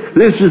what's this?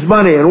 This is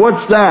money. And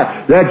what's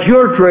that? That's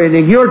your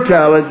training, your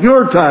talent,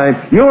 your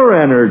time, your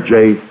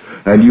energy.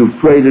 And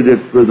you've traded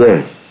it for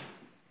this.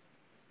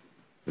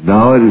 And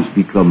now it has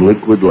become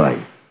liquid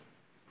life,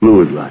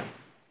 fluid life.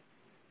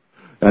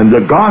 And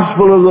the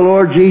gospel of the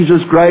Lord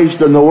Jesus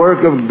Christ and the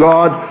work of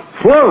God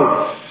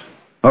floats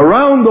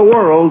around the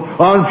world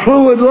on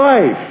fluid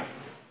life.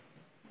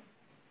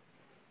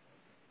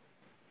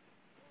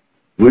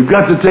 We've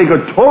got to take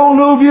a total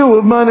new view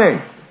of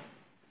money.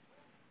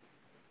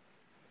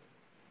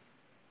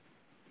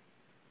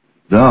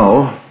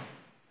 Now,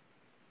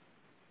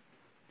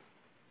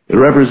 it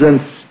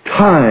represents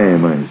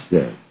time, I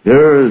said.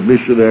 Here are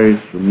missionaries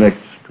from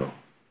Mexico,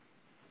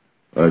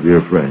 our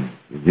dear friends.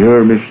 And here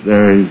are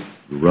missionaries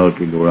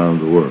rollicking around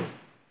the world.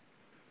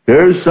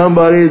 Here's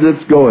somebody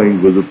that's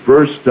going for the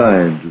first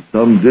time to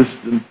some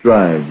distant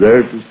tribe,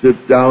 there to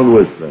sit down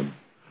with them,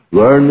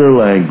 learn their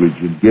language,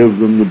 and give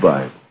them the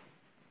Bible.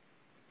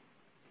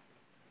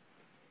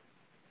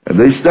 And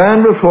they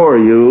stand before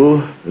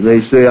you, and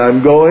they say,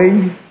 I'm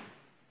going,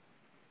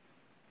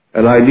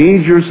 and I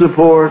need your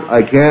support.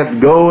 I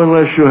can't go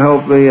unless you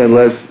help me,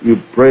 unless you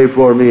pray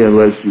for me,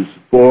 unless you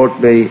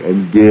support me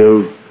and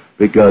give,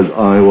 because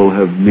I will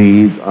have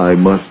needs. I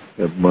must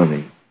have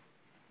money.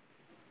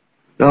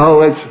 Now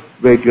let's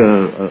make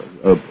a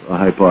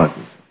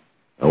hypothesis.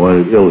 I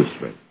want to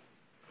illustrate.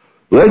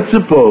 Let's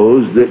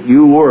suppose that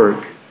you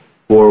work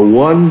for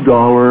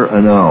 $1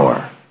 an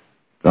hour.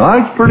 Now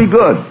that's pretty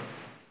good.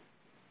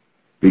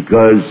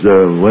 Because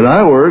when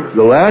I worked,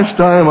 the last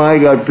time I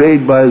got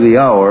paid by the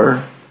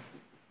hour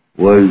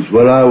was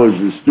when I was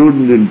a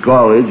student in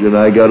college, and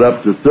I got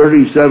up to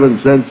 37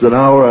 cents an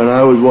hour, and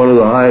I was one of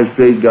the highest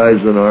paid guys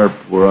in ARP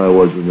where I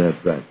was in that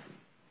factory.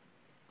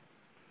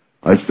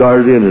 I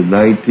started in at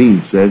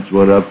 19 cents,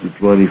 went up to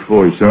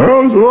 24. He said,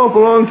 oh, it was an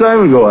awful long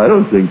time ago. I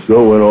don't think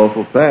so. It went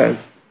awful fast.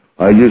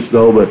 I just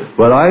know,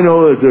 but I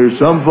know that there's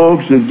some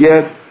folks that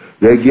get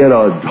 $1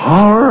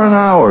 an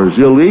hour. It's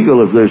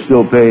illegal if they're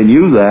still paying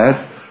you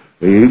that.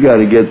 You got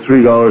to get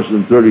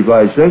 $3.35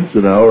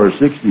 an hour, or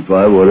 65,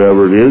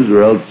 whatever it is,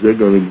 or else they're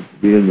going to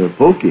be in the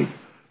poking.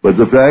 But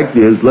the fact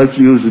is, let's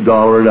use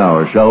 $1 an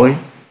hour, shall we?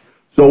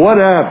 So what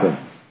happened?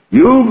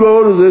 You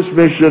go to this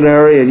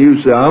missionary and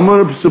you say, I'm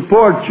going to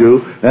support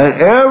you, and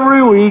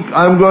every week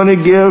I'm going to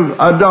give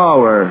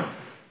 $1.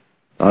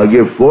 I'll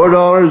give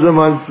 $4 a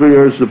month for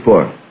your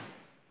support.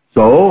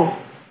 So,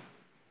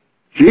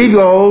 she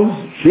goes,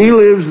 she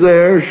lives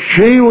there,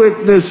 she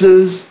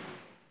witnesses,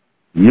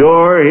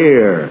 you're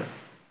here.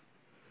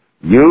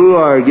 You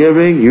are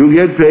giving, you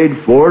get paid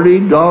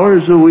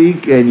 $40 a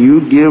week, and you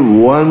give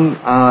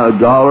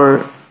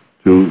 $1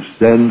 to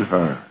send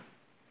her.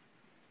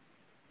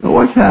 Now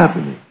what's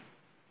happening?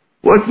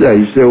 What's that?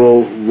 You say,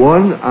 well,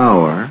 1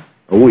 hour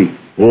a week.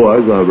 Oh,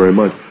 that's not very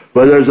much.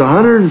 But there's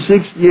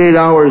 168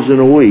 hours in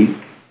a week,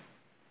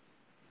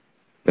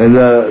 and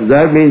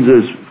that means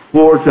there's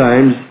 4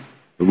 times.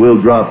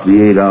 We'll drop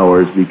the 8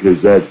 hours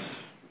because that's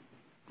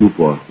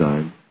goof-off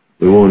time.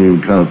 We won't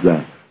even count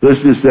that.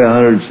 Let's just say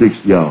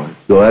 160 hours.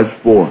 So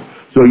that's 4.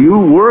 So you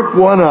work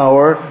 1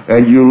 hour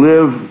and you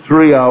live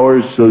 3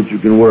 hours so that you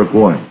can work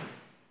 1.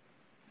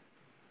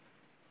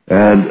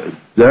 And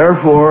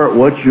therefore,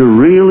 what you're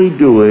really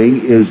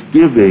doing is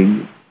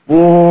giving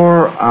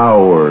 4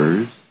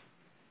 hours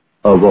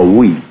of a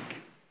week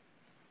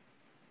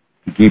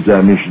to keep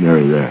that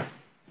missionary there.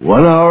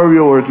 1 hour of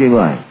your working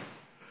life.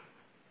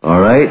 All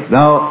right?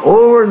 Now,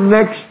 over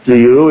next to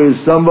you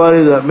is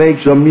somebody that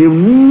makes a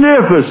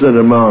munificent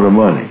amount of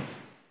money.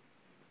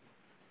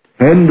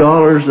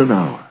 $10 an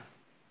hour.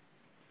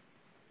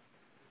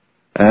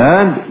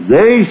 And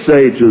they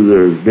say to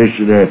their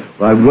missionary,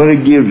 I'm going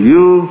to give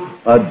you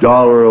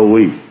 $1 a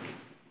week.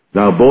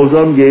 Now, both of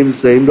them gave the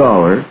same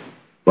dollar,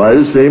 buy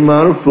the same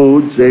amount of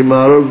food, same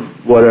amount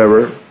of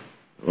whatever,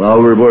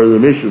 however where the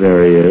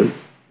missionary is.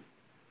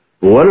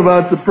 But what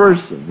about the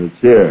person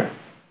that's here?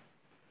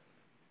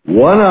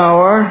 1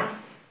 hour,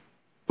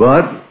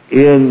 but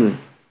in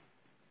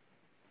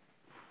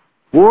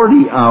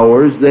 40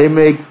 hours they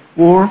make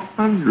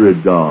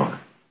 $400.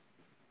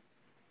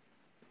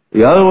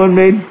 The other one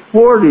made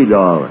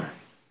 $40.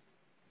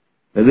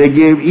 And they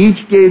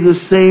each gave the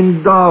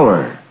same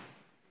dollar.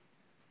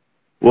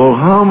 Well,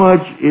 how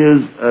much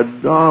is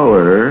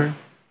 $1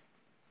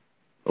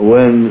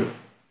 when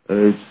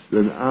it's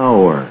an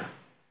hour?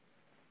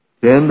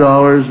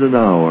 $10 an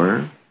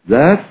hour.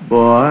 That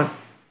bought,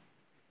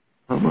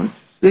 how much?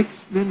 6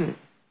 minutes.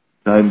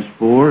 Times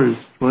 4 is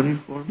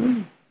 24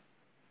 minutes.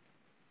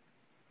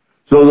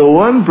 So the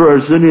one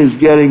person is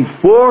getting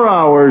 4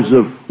 hours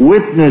of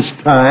witness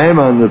time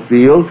on the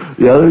field,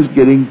 the other is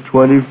getting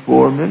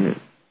 24 minutes.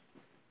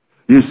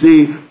 You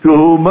see, to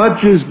whom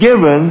much is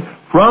given,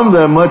 from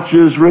them much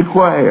is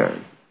required.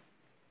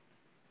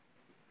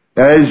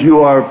 As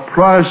you are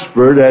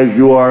prospered, as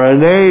you are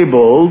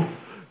enabled,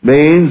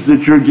 means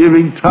that you're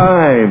giving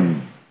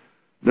time.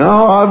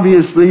 Now,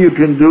 obviously, you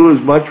can do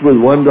as much with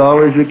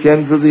 $1 as you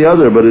can for the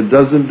other, but it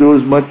doesn't do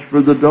as much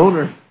for the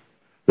donor.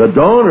 The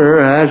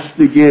donor has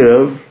to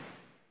give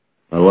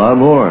a lot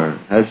more,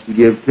 has to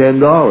give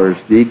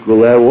 $10 to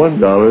equal that $1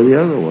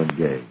 the other one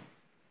gave.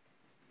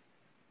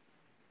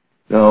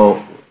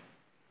 Now,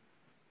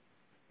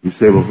 you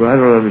say, well, I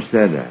don't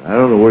understand that. I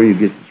don't know where you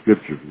get the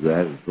scripture for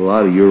that. It's a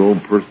lot of your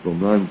own personal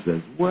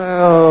nonsense.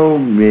 Well,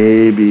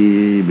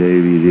 maybe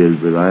it is,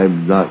 but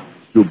I'm not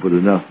stupid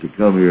enough to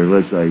come here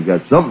unless I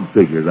got something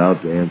figured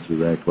out to answer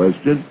that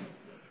question.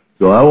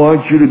 So I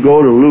want you to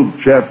go to Luke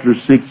chapter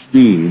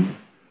 16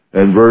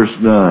 and verse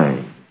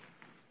 9.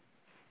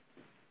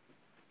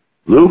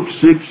 Luke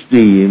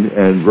 16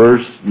 and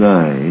verse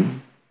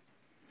 9.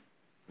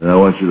 And I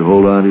want you to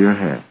hold on to your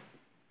hat.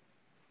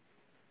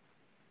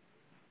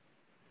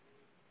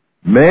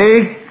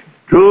 Make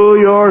to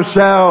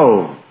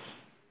yourselves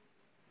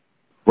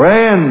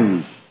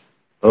friends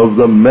of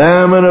the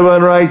mammon of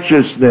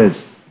unrighteousness,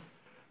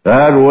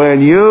 that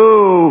when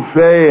you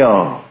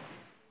fail,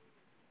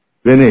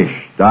 finish,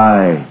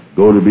 die,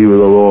 go to be with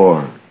the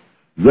Lord,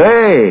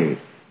 they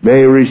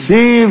may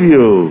receive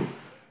you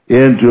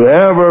into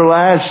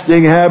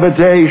everlasting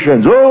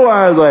habitations. Who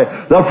are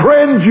they? The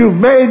friends you've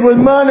made with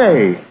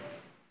money.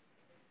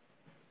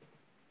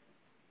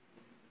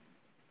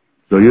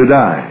 So you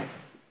die.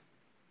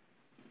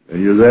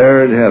 And you're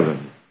there in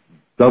heaven.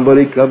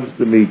 Somebody comes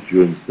to meet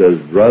you and says,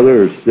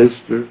 brother or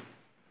sister,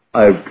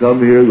 I've come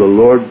here. The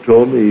Lord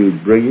told me He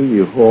was bringing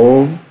you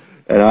home,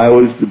 and I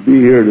was to be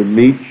here to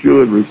meet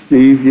you and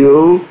receive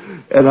you,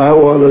 and I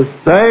want to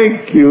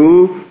thank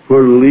you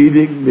for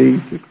leading me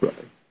to Christ.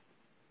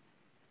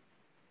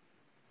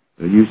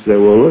 And you say,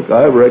 well, look,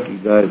 I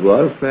recognize a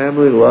lot of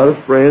family, a lot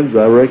of friends.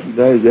 I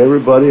recognize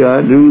everybody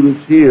I knew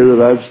that's here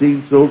that I've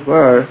seen so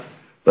far,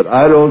 but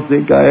I don't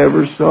think I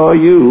ever saw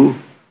you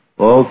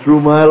all through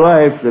my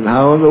life, and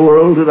how in the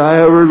world did I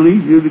ever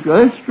lead you to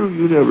God? That's true,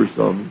 you never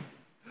saw me.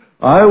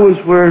 I was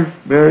where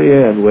Mary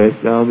Ann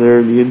went, down there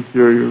in the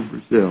interior of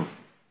Brazil.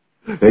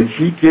 And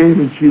she came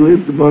and she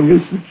lived among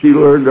us, and she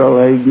learned our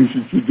language,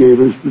 and she gave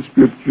us the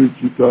scripture, and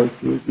she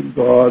talked to us, and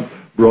God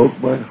broke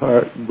my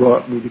heart and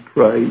brought me to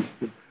Christ,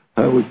 and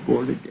I was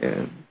born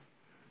again.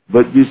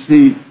 But you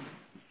see,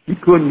 she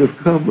couldn't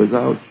have come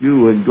without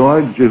you, and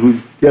God,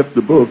 who kept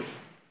the books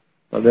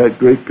on that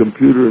great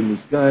computer in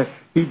the sky,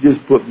 He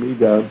just put me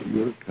down to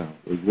your account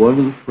as one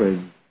of the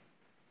friends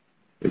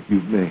that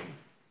you've made.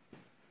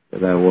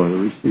 And I want to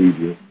receive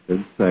you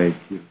and thank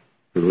you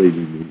for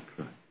leading me to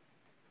Christ.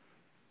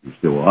 You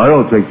say, well, I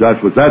don't think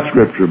that's what that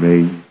scripture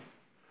means.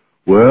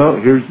 Well,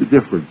 here's the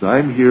difference.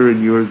 I'm here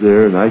and you're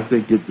there, and I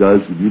think it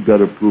does, and you've got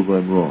to prove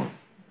I'm wrong.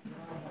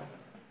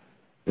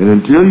 And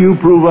until you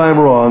prove I'm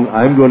wrong,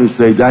 I'm going to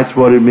say that's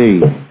what it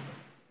means.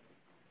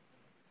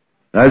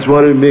 That's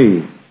what it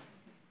means.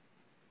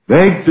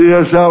 Make to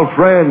yourself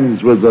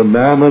friends with the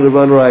mammon of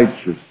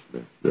unrighteousness,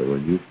 that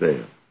when you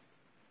fail,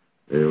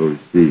 they will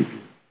receive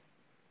you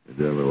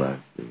into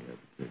everlasting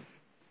habitation.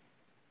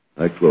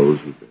 I close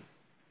with this.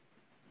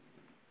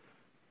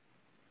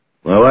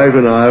 My wife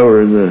and I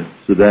were in the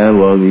Sudan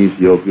along the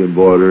Ethiopian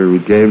border, and we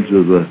came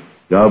to the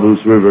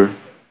Yabus River.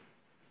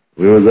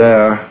 We were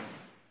there,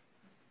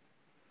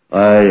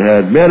 I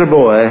had met a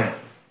boy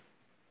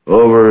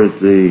over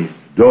at the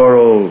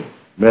Doro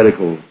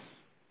Medical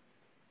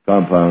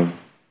compound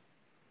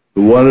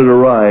who wanted a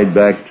ride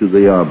back to the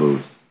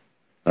Yabus.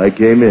 I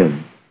came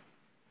in,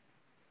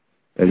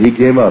 and he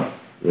came up.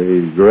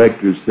 The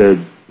director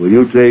said, "Will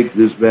you take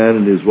this man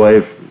and his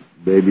wife,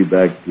 baby,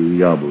 back to the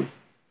Yabus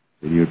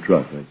in your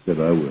truck?" I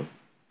said, "I will."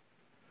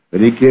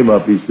 And he came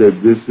up, he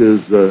said, "This is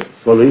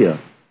Solia."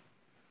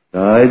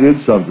 Now, I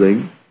did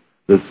something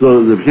that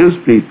so that his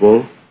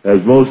people,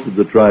 as most of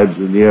the tribes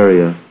in the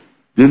area,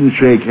 didn't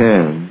shake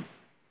hands.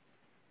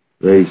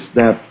 They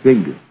snapped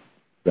fingers.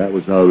 That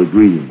was how the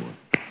greeting was.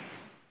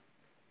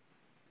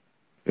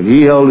 And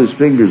he held his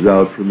fingers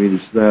out for me to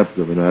snap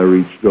them, and I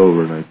reached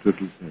over and I took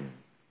his hand,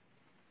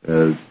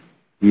 as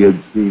he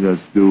had seen us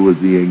do with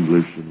the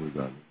English and with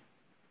others.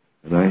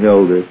 And I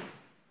held it,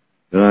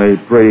 and I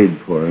prayed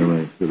for him.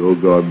 I said, "Oh,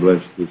 God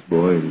bless this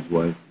boy and his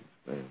wife and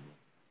his family,"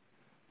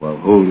 while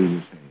holding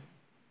his hand.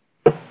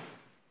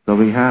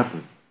 Something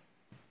happened.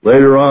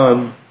 Later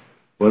on,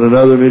 when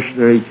another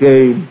missionary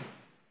came,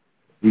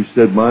 he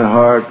said, "My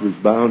heart was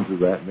bound to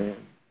that man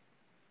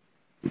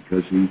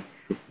because he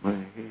shook my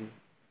hand."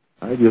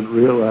 I didn't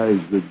realize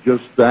that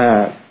just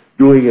that,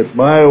 doing it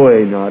my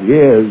way, not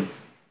his,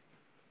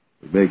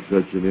 would make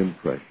such an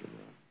impression.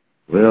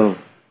 Well,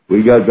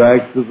 we got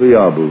back to the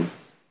Yabus,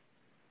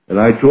 and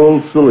I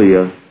told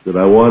Celia that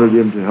I wanted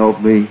him to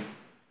help me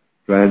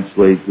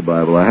translate the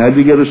Bible. I had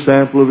to get a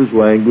sample of his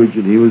language,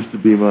 and he was to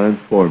be my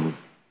informant.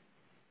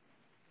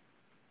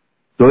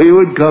 So he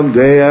would come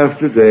day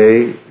after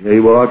day.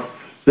 He walked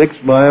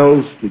 6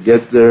 miles to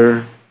get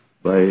there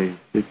by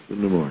 6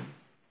 in the morning.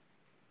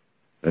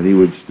 And he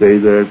would stay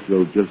there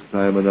till just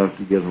time enough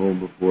to get home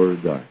before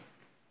dark.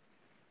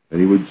 And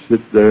he would sit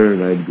there,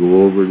 and I'd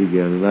go over it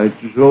again. And I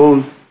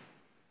chose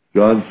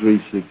John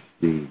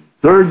 3:16.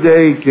 Third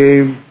day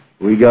came,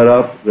 we got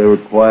up, they were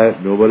quiet,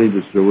 nobody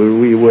disturbed.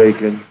 When we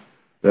awakened,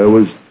 there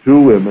was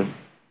 2 women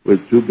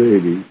with 2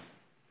 babies.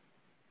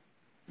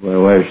 My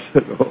wife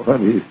said, "Oh,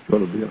 honey, it's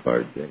going to be a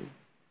hard day."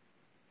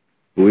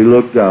 We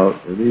looked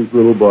out, and these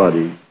little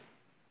bodies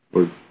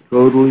were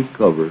totally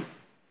covered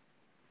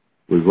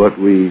with what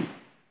we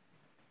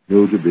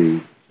knew to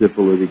be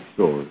syphilitic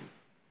sores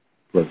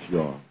plus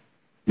yaw.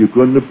 You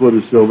couldn't have put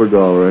a silver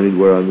dollar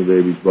anywhere on the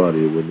baby's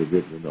body. It wouldn't have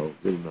hit the nose.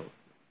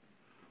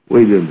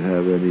 We didn't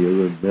have any of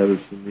the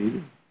medicine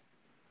either.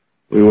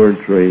 We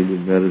weren't trained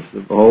in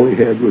medicine. All we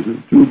had was a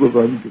tube of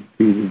uncompeted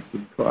and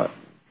some cotton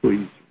and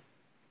tweezers.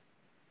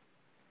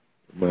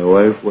 My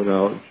wife went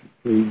out and she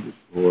cleaned the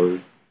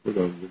sores, put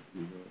on the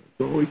tweezers.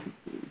 That's all we could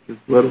do. Just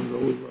let them know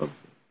we loved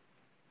them.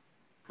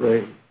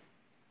 Pray.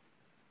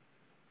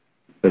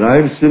 And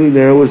I'm sitting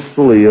there with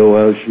Celia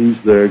while she's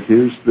there,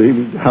 tears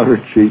streaming down her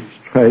cheeks,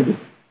 trying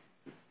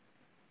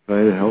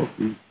to help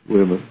these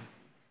women.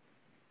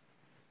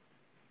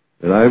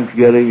 And I'm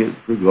getting it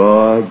for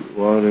God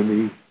wanted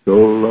me so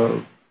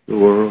love the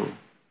world.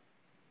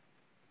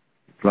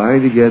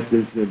 Trying to get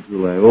this into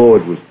life. Oh,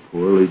 it was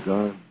poorly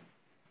done.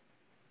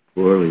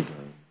 Poorly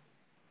done.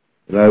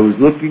 And I was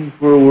looking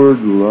for a word,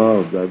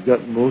 loved. I've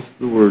got most of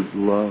the word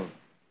love.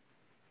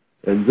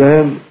 And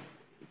then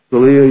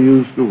Celia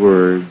used a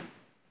word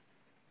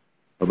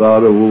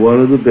about one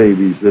of the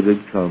babies that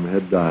had come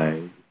had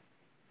died.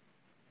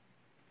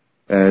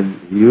 And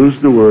he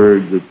used a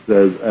word that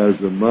says, "As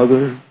a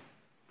mother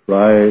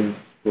cries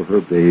for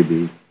her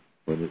baby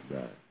when it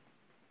dies."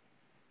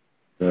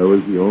 That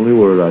was the only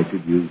word I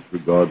could use for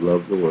God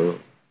loved the world.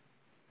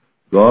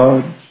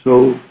 God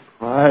so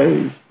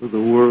cries for the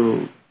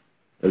world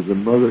as a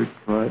mother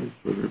cries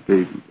for her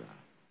baby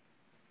dies,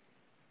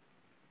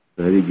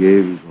 that he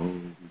gave his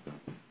only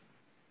begotten.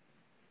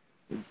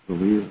 And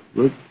Celia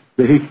looked,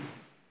 big,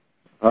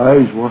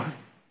 eyes wide.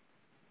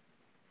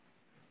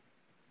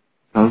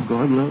 How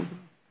God loved her.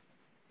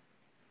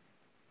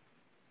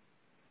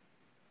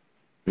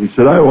 And he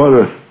said, I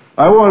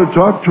want to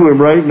talk to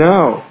him right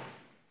now.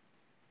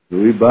 So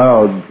we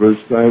bowed, and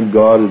first time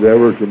God had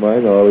ever, to my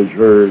knowledge,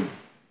 heard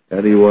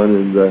anyone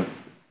in that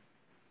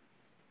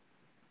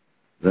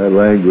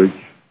language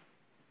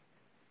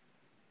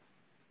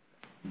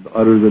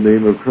utter the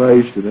name of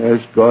Christ and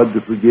ask God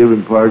to forgive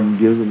and pardon and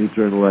give them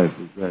eternal life.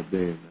 It was that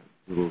day in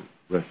that little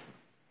restaurant.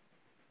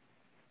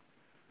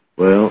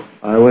 Well,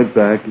 I went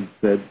back and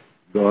said,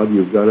 God,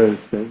 you've got to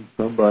send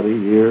somebody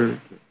here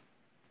to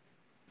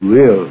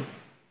live.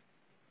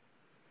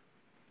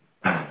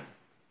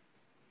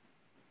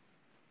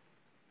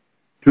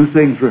 Two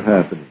things were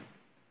happening.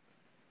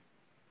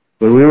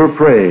 When we were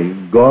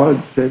praying,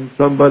 God sent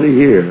somebody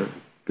here,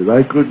 because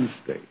I couldn't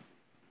stay.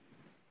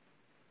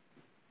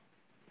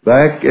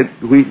 Back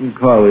at Wheaton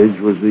College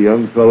was a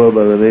young fellow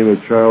by the name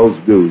of Charles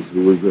Goose,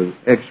 who was an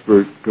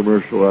expert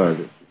commercial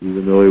artist,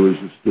 even though he was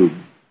a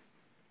student.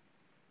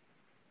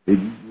 He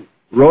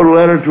wrote a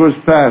letter to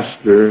his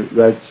pastor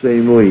that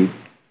same week,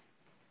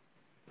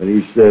 and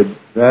he said,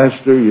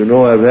 Pastor, you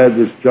know I've had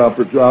this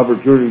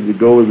opportunity to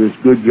go with this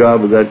good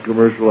job with that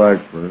commercial art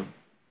firm,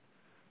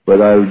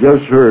 but I've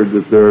just heard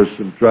that there are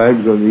some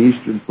tribes on the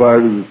eastern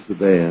part of the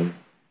Sudan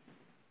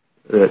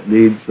that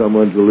need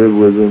someone to live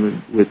with them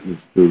and witness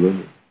to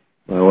them.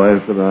 My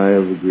wife and I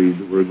have agreed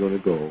that we're going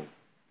to go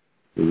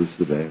to the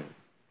Sudan.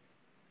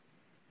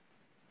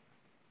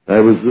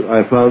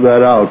 I found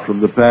that out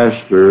from the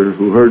pastor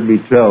who heard me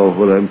tell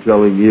what I'm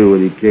telling you,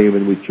 and he came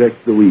and we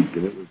checked the week,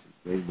 and it was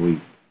the same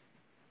week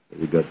that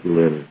we got the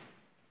letter.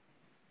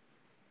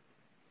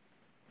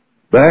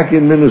 Back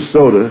in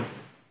Minnesota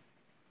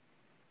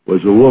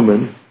was a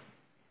woman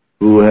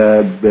who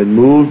had been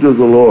moved to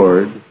the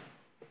Lord.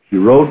 She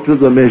wrote to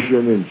the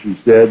mission, and she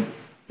said,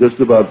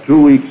 just about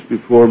 2 weeks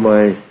before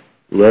the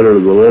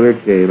letter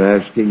came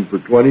asking for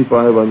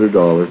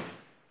 $2,500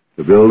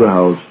 to build a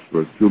house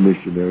for 2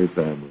 missionary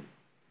families.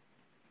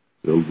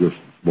 Build just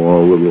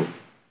small little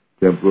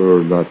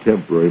temporary, not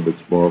temporary, but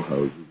small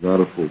houses, not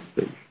a full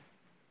station.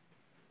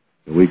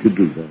 And we could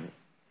do that.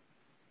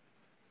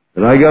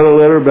 And I got a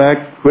letter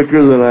back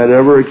quicker than I'd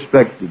ever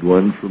expected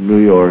one from New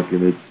York,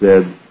 and it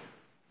said,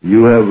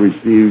 you have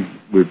received,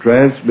 we're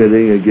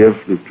transmitting a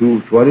gift of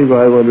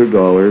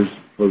 $2,500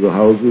 for the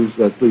houses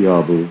at the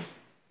Yables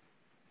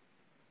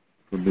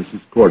from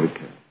Mrs.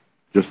 Cordican.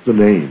 Just the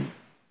name.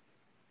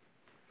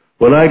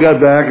 When I got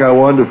back, I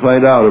wanted to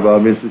find out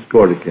about Mrs.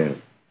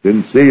 Cordican.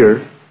 Didn't see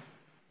her,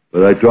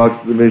 but I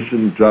talked to the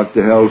mission, talked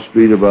to Hal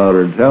Street about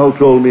her, and Hal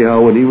told me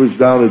how when he was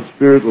down at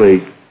Spirit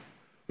Lake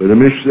with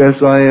a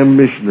SIM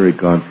missionary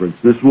conference,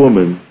 this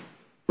woman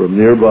from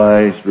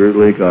nearby Spirit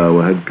Lake,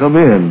 Iowa, had come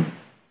in.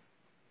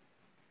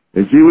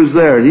 And she was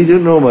there, and he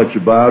didn't know much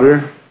about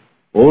her.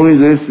 Only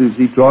this, as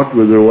he talked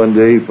with her one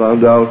day, he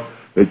found out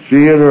that she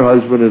and her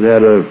husband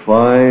had a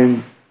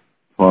fine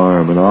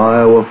farm, an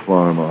Iowa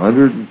farm, a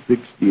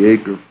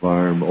 160-acre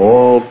farm,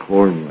 all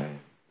cornland.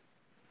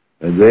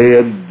 And they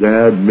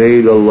had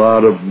made a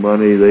lot of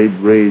money. They'd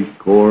raised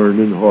corn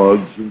and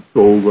hogs and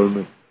sold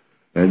them.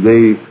 And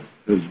they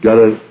had got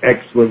an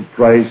excellent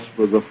price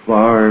for the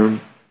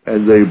farm.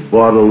 And they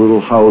bought a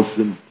little house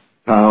in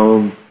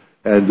town.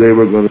 And they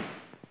were going to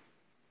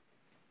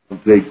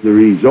take their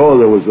ease. Oh,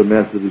 there was a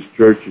Methodist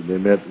church, and they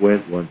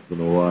went once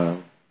in a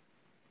while.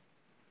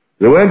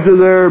 They went to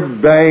their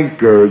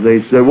banker, and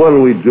they said, what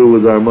do we do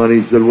with our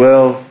money? He said,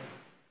 well,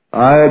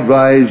 I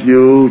advise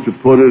you to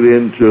put it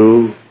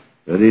into,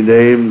 and he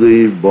named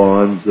the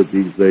bonds that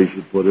they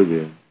should put it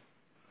in.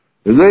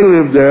 And they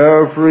lived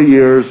there for a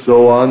year or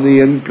so on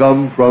the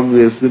income from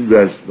this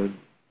investment.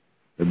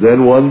 And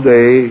then one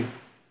day,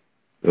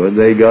 when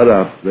they got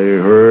up, they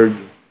heard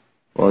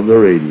on the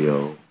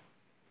radio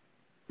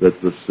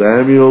that the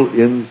Samuel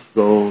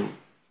Insull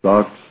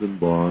stocks and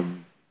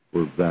bonds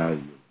were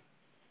valued.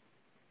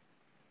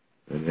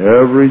 And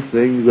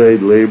everything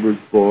they'd labored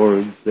for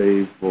and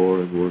saved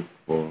for and worked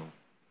for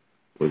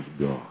was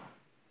gone.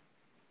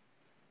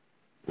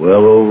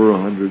 Well over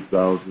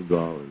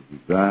 $100,000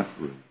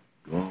 evaporated,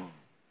 gone.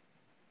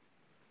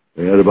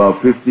 They had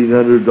about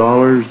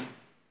 $1,500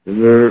 in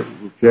their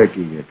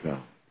checking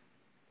account.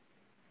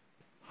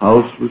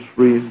 House was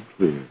free and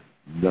clear,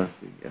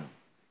 nothing else.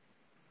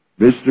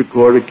 Mr.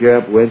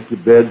 Cordicamp went to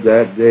bed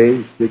that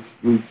day. 6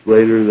 weeks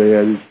later, they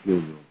had his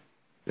funeral.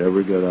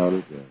 Never got out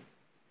of bed.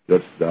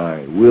 Just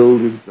died.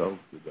 Willed himself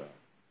to die.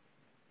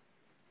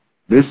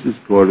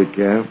 Mrs.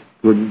 Cordicamp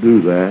couldn't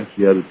do that.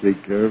 She had to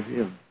take care of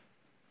him.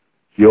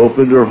 She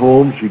opened her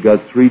home. She got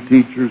 3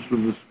 teachers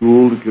from the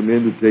school to come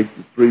in to take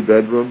the 3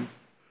 bedrooms.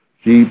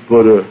 She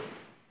put a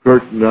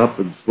curtain up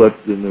and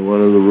slept in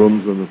one of the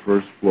rooms on the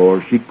first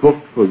floor. She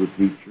cooked for the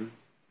teachers.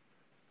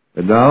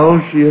 And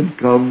now she had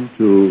come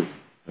to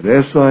an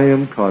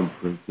SIM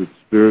conference at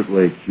Spirit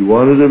Lake. She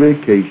wanted a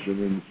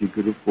vacation, and she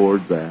could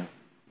afford that.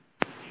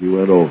 She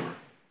went over.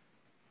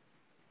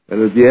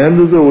 And at the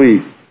end of the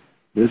week,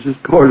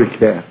 Mrs.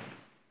 Cordicat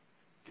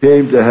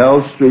came to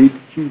Hal Street.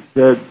 She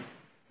said,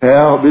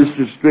 Hal,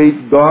 Mr.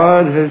 Street,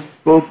 God has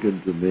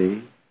spoken to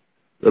me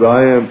that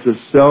I am to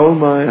sell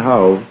my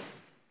house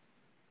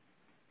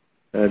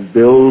and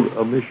build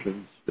a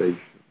mission station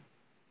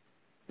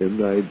in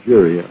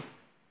Nigeria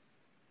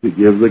to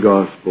give the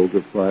gospel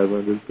to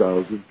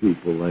 500,000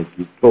 people like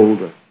you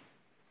told us.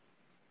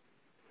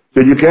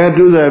 Said, you can't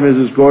do that,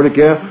 Mrs.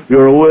 Cordicat.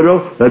 You're a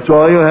widow. That's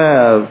all you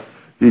have.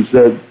 He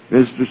said,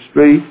 Mr.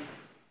 Street,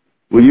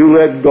 will you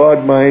let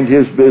God mind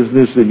His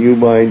business and you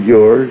mind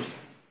yours?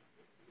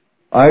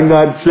 I'm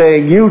not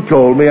saying you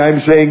told me,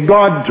 I'm saying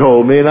God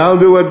told me, and I'll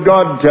do what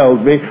God tells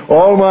me.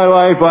 All my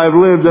life I've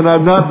lived and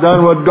I've not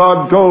done what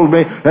God told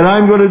me, and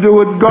I'm going to do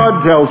what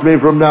God tells me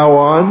from now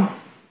on.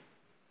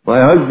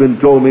 My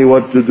husband told me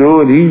what to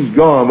do, and he's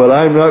gone, but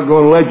I'm not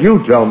going to let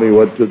you tell me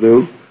what to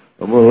do.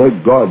 I'm going to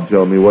let God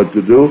tell me what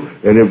to do.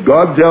 And if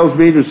God tells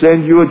me to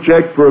send you a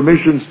check for a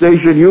mission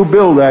station, you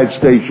build that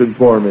station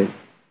for me.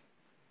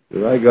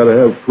 Because I got to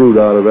have fruit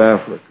out of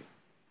Africa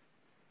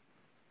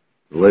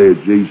to lay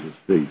at Jesus'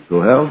 feet.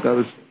 So Hal got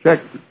a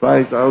check for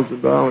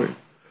 $5,000,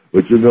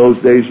 which in those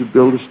days would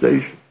build a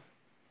station.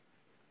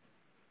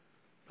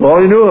 That's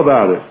all he knew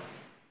about it.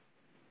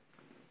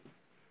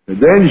 And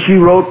then she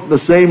wrote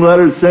the same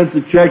letter, sent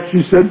the check.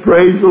 She said,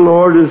 praise the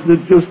Lord, isn't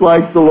it just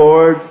like the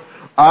Lord?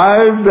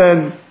 I've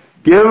been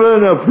given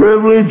a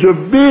privilege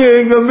of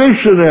being a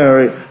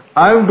missionary.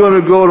 I'm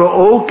going to go to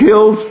Oak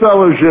Hills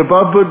Fellowship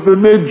up at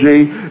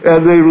Bemidji,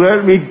 and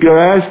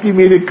they're asking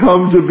me to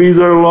come to be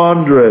their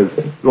laundress,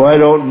 so I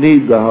don't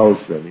need the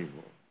house anymore.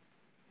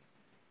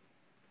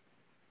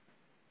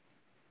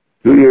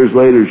 2 years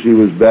later, she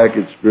was back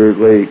at Spirit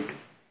Lake,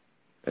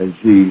 and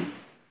she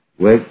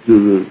went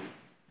to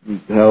the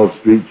Hal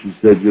Street. She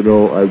said, you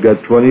know, I've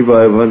got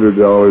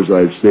 $2,500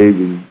 I've saved,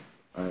 and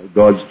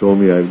God's told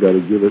me I've got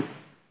to give it.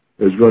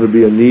 There's going to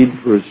be a need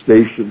for a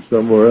station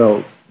somewhere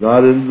else,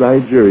 not in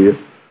Nigeria,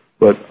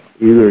 but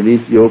either in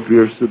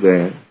Ethiopia or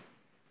Sudan.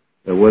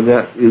 And when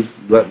that is,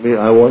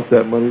 I want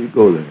that money to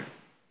go there.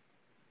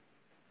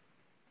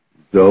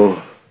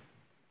 So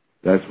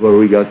that's where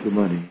we got the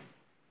money.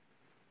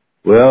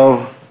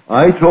 Well,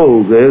 I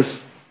told this,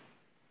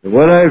 and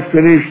when I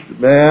finished, the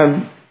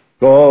man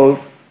called,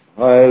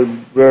 a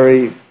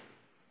very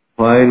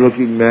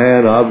fine-looking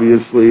man,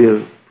 obviously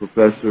a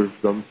professor of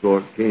some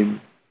sort,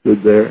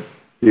 stood there,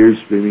 tears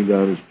streaming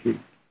down his cheek.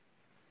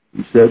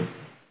 He said,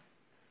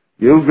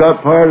 you've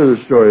got part of the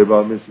story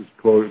about Mrs.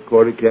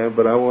 Corticamp,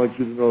 but I want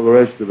you to know the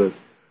rest of it.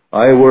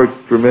 I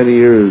worked for many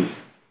years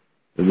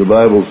in the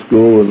Bible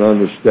school and on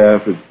the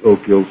staff at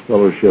Oak Hills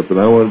Fellowship, and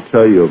I want to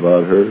tell you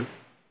about her.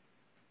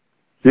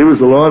 She was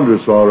a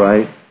laundress, all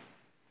right.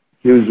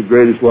 She was the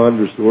greatest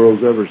laundress the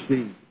world's ever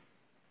seen.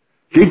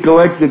 She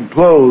collected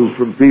clothes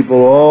from people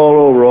all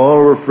over. All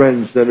of her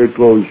friends sent her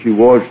clothes. She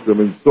washed them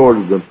and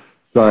sorted them,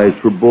 size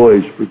for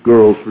boys, for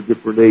girls, for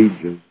different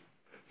ages.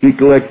 She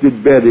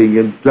collected bedding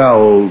and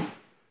towels,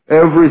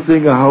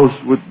 everything a house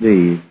would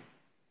need.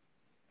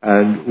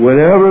 And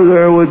whenever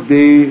there would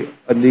be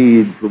a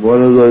need from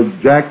one of the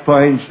Jack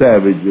Pine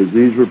savages,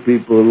 these were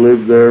people who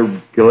lived there,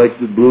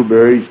 collected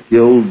blueberries,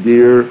 killed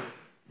deer,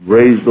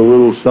 raised a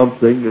little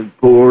something, as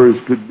poor as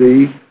could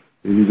be.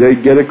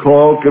 They'd get a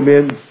call, come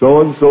in,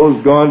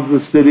 so-and-so's gone to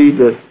the city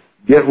to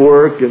get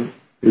work, and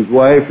his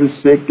wife is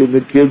sick, and the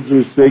kids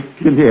are sick,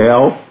 can you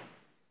help?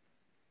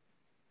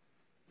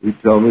 We'd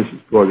tell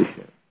Mrs.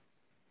 Corticamp.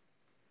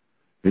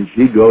 And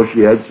she'd go, she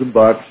had some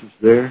boxes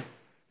there,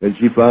 and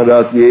she found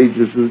out the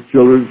ages of the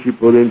children. She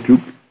put in 2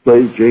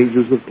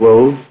 changes of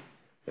clothes,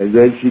 and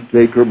then she'd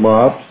take her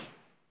mops,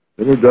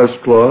 and her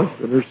dust cloth,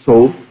 and her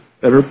soap,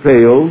 and her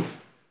pails,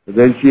 and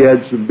then she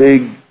had some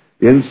big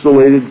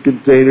insulated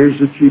containers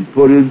that she'd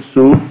put in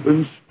soup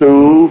and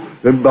stew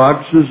and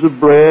boxes of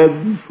bread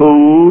and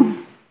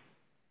food.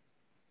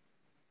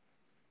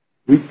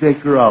 We'd take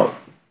her out.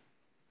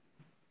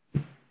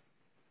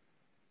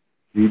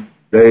 She'd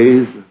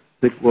bathe a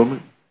sick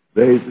woman,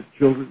 bathe the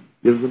children,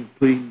 give them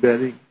clean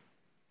bedding,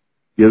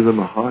 give them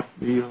a hot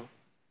meal,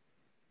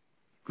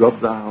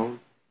 scrub the house.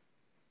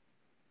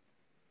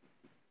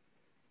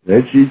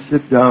 Then she'd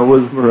sit down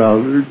with them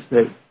around her and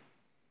say,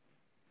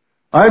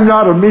 I'm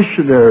not a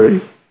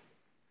missionary.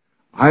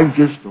 I'm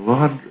just a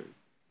laundress.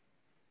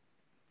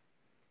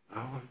 I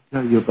want to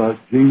tell you about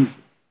Jesus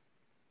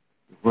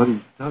and what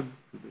He's done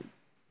for me.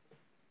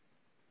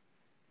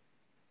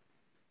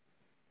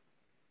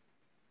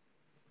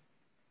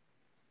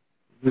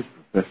 This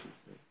professor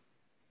said,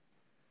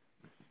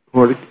 Mrs.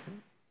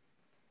 Corticamp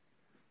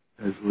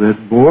has led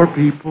more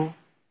people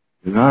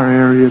in our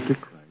area to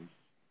Christ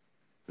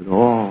than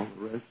all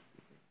the rest.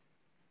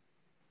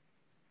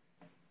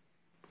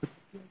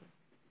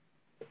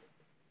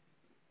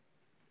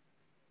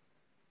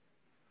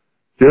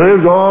 She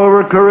lived all of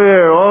her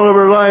career, all of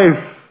her life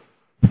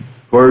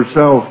for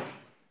herself.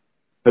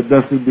 Had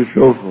nothing to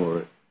show for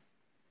it.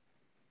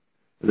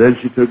 And then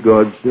she took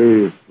God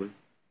seriously.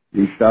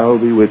 Ye shall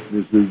be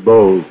witnesses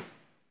both.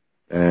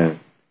 And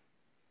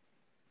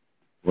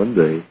one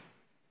day,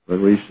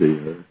 when we see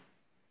her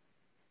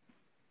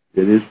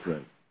in His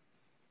presence,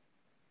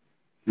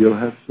 she'll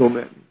have so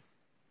many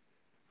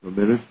from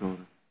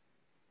Minnesota,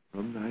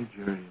 from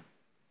Nigeria,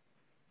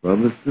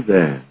 from the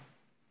Sudan,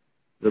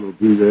 that'll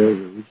be there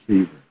to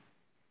receive her.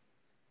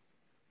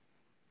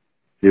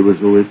 She was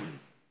a witness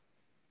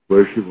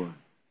where she was,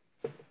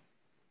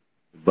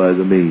 by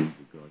the means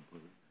that God put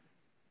her.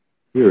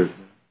 Here it is.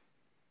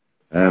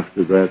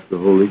 After that, the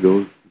Holy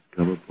Ghost has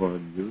come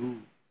upon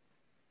you.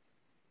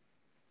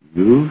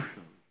 You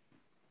shall,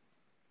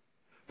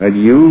 and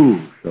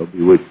you shall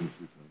be witnesses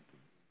unto me,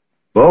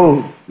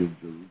 both in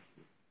Jerusalem,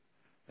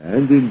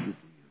 and in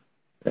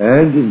Judea,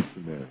 and in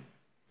Samaria,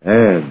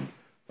 and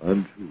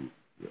unto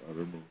the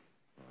uttermost.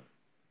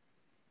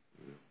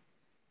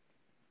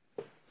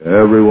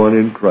 Everyone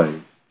in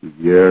Christ is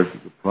the heir to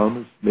the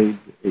promise made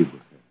to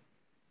Abraham,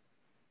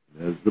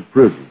 and has the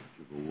privilege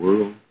of a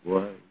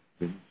worldwide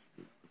ministry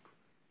for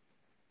Christ.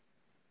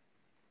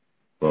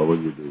 What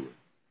will you do with it?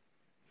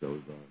 Shall we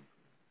bow?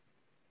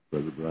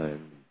 Brother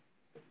Brian.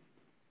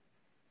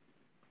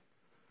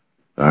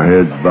 Our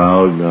heads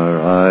bowed and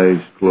our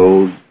eyes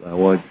closed. I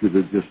want you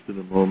to just in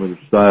a moment of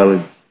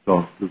silence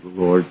talk to the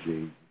Lord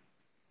Jesus.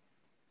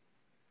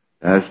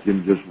 Ask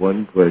Him just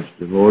one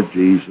question. Lord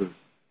Jesus,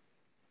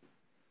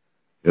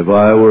 if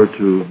I were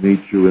to meet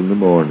you in the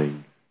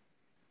morning,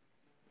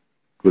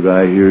 could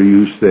I hear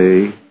you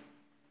say,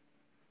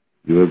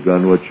 you have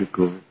done what you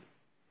could?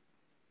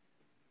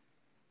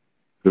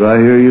 Could I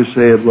hear you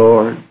say it,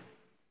 Lord?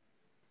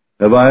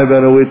 Have I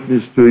been a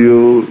witness to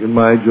you in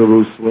my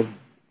Jerusalem,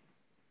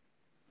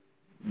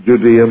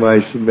 Judea, my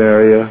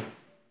Samaria,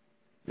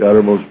 the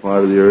uttermost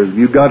part of the earth? Have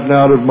you gotten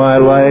out of my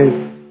life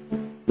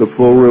the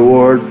full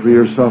reward for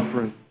your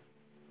suffering?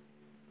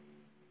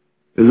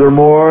 Is there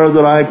more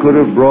that I could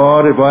have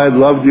brought if I had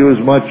loved you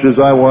as much as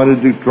I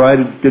wanted to try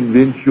to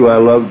convince you I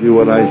loved you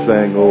when I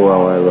sang, "Oh,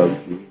 how I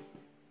loved you"?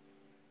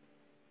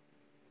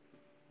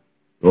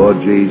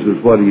 Lord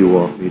Jesus, what do you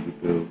want me to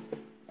do?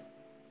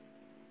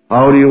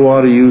 How do you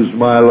want to use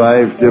my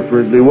life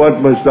differently? What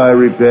must I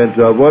repent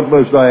of? What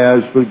must I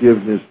ask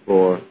forgiveness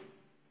for?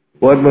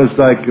 What must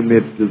I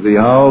commit to thee?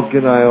 How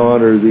can I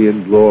honor thee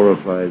and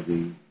glorify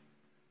thee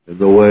in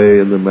the way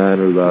and the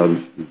manner thou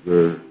dost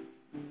deserve?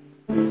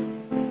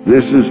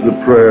 This is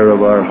the prayer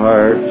of our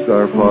hearts,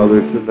 our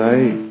Father,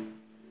 tonight,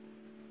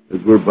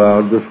 as we're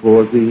bowed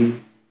before thee.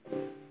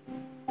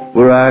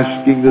 We're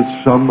asking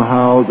that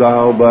somehow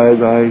thou, by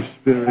thy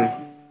Spirit,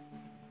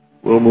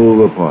 will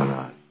move upon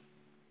us.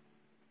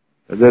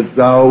 And that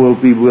thou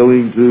wilt be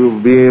willing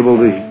to be able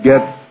to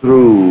get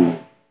through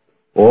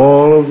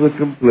all of the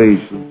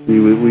complacency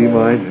that we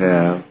might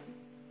have,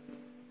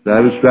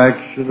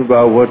 satisfaction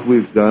about what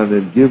we've done,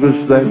 and give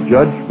us that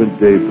judgment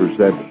day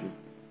perception,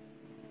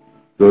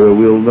 so that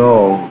we'll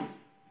know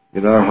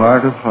in our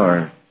heart of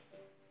hearts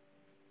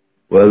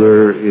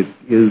whether it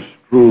is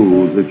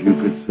true that you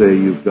could say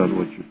you've done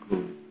what you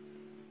could.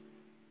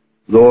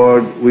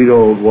 Lord, we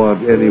don't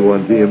want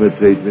anyone to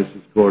imitate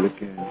Mrs.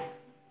 Cordican.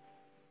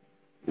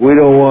 We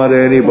don't want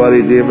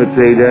anybody to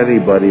imitate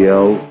anybody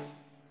else.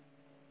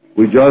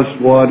 We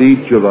just want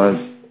each of us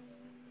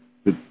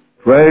to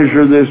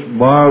treasure this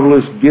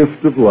marvelous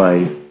gift of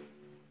life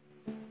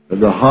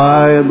and the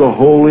high and the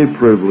holy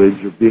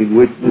privilege of being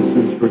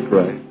witnesses for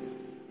Christ.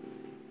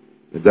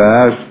 And to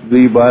ask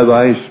thee by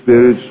thy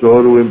Spirit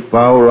so to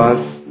empower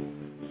us,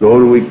 so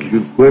to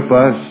equip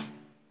us,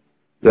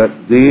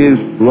 that these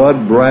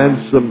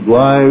blood-ransomed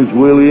lives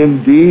will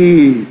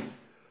indeed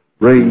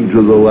bring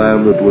to the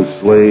Lamb that was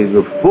slain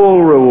the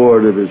full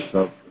reward of his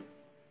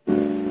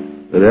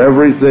suffering. That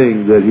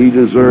everything that he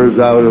deserves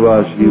out of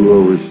us, he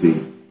will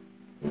receive.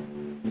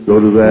 So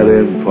to that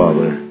end,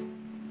 Father,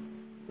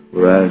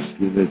 we're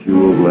asking that you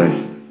will bless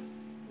us.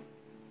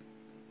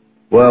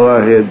 While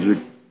our heads are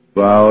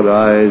bowed,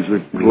 eyes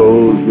are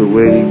closed, we're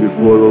waiting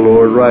before the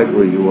Lord right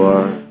where you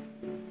are.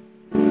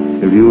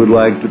 If you would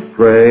like to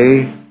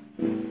pray,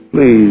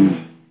 please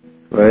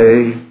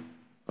pray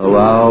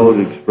aloud,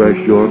 express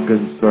your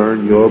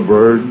concern, your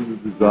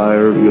burden, the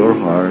desire of your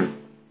heart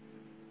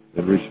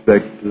in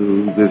respect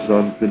to this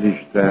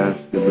unfinished task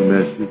and the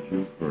message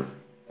you've heard.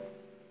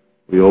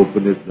 We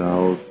open it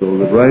now so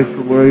that right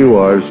from where you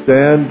are,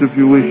 stand if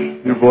you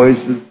wish, your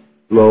voices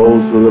low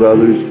so that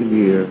others can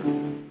hear.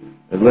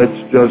 And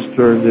let's just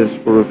turn this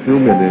for a few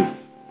minutes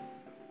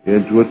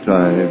into a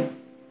time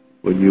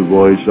when you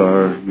voice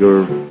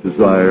your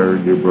desire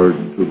and your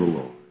burden to the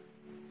Lord.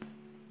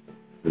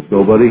 There's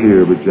nobody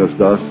here but just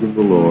us and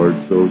the Lord,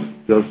 so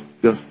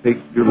just take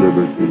your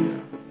liberty.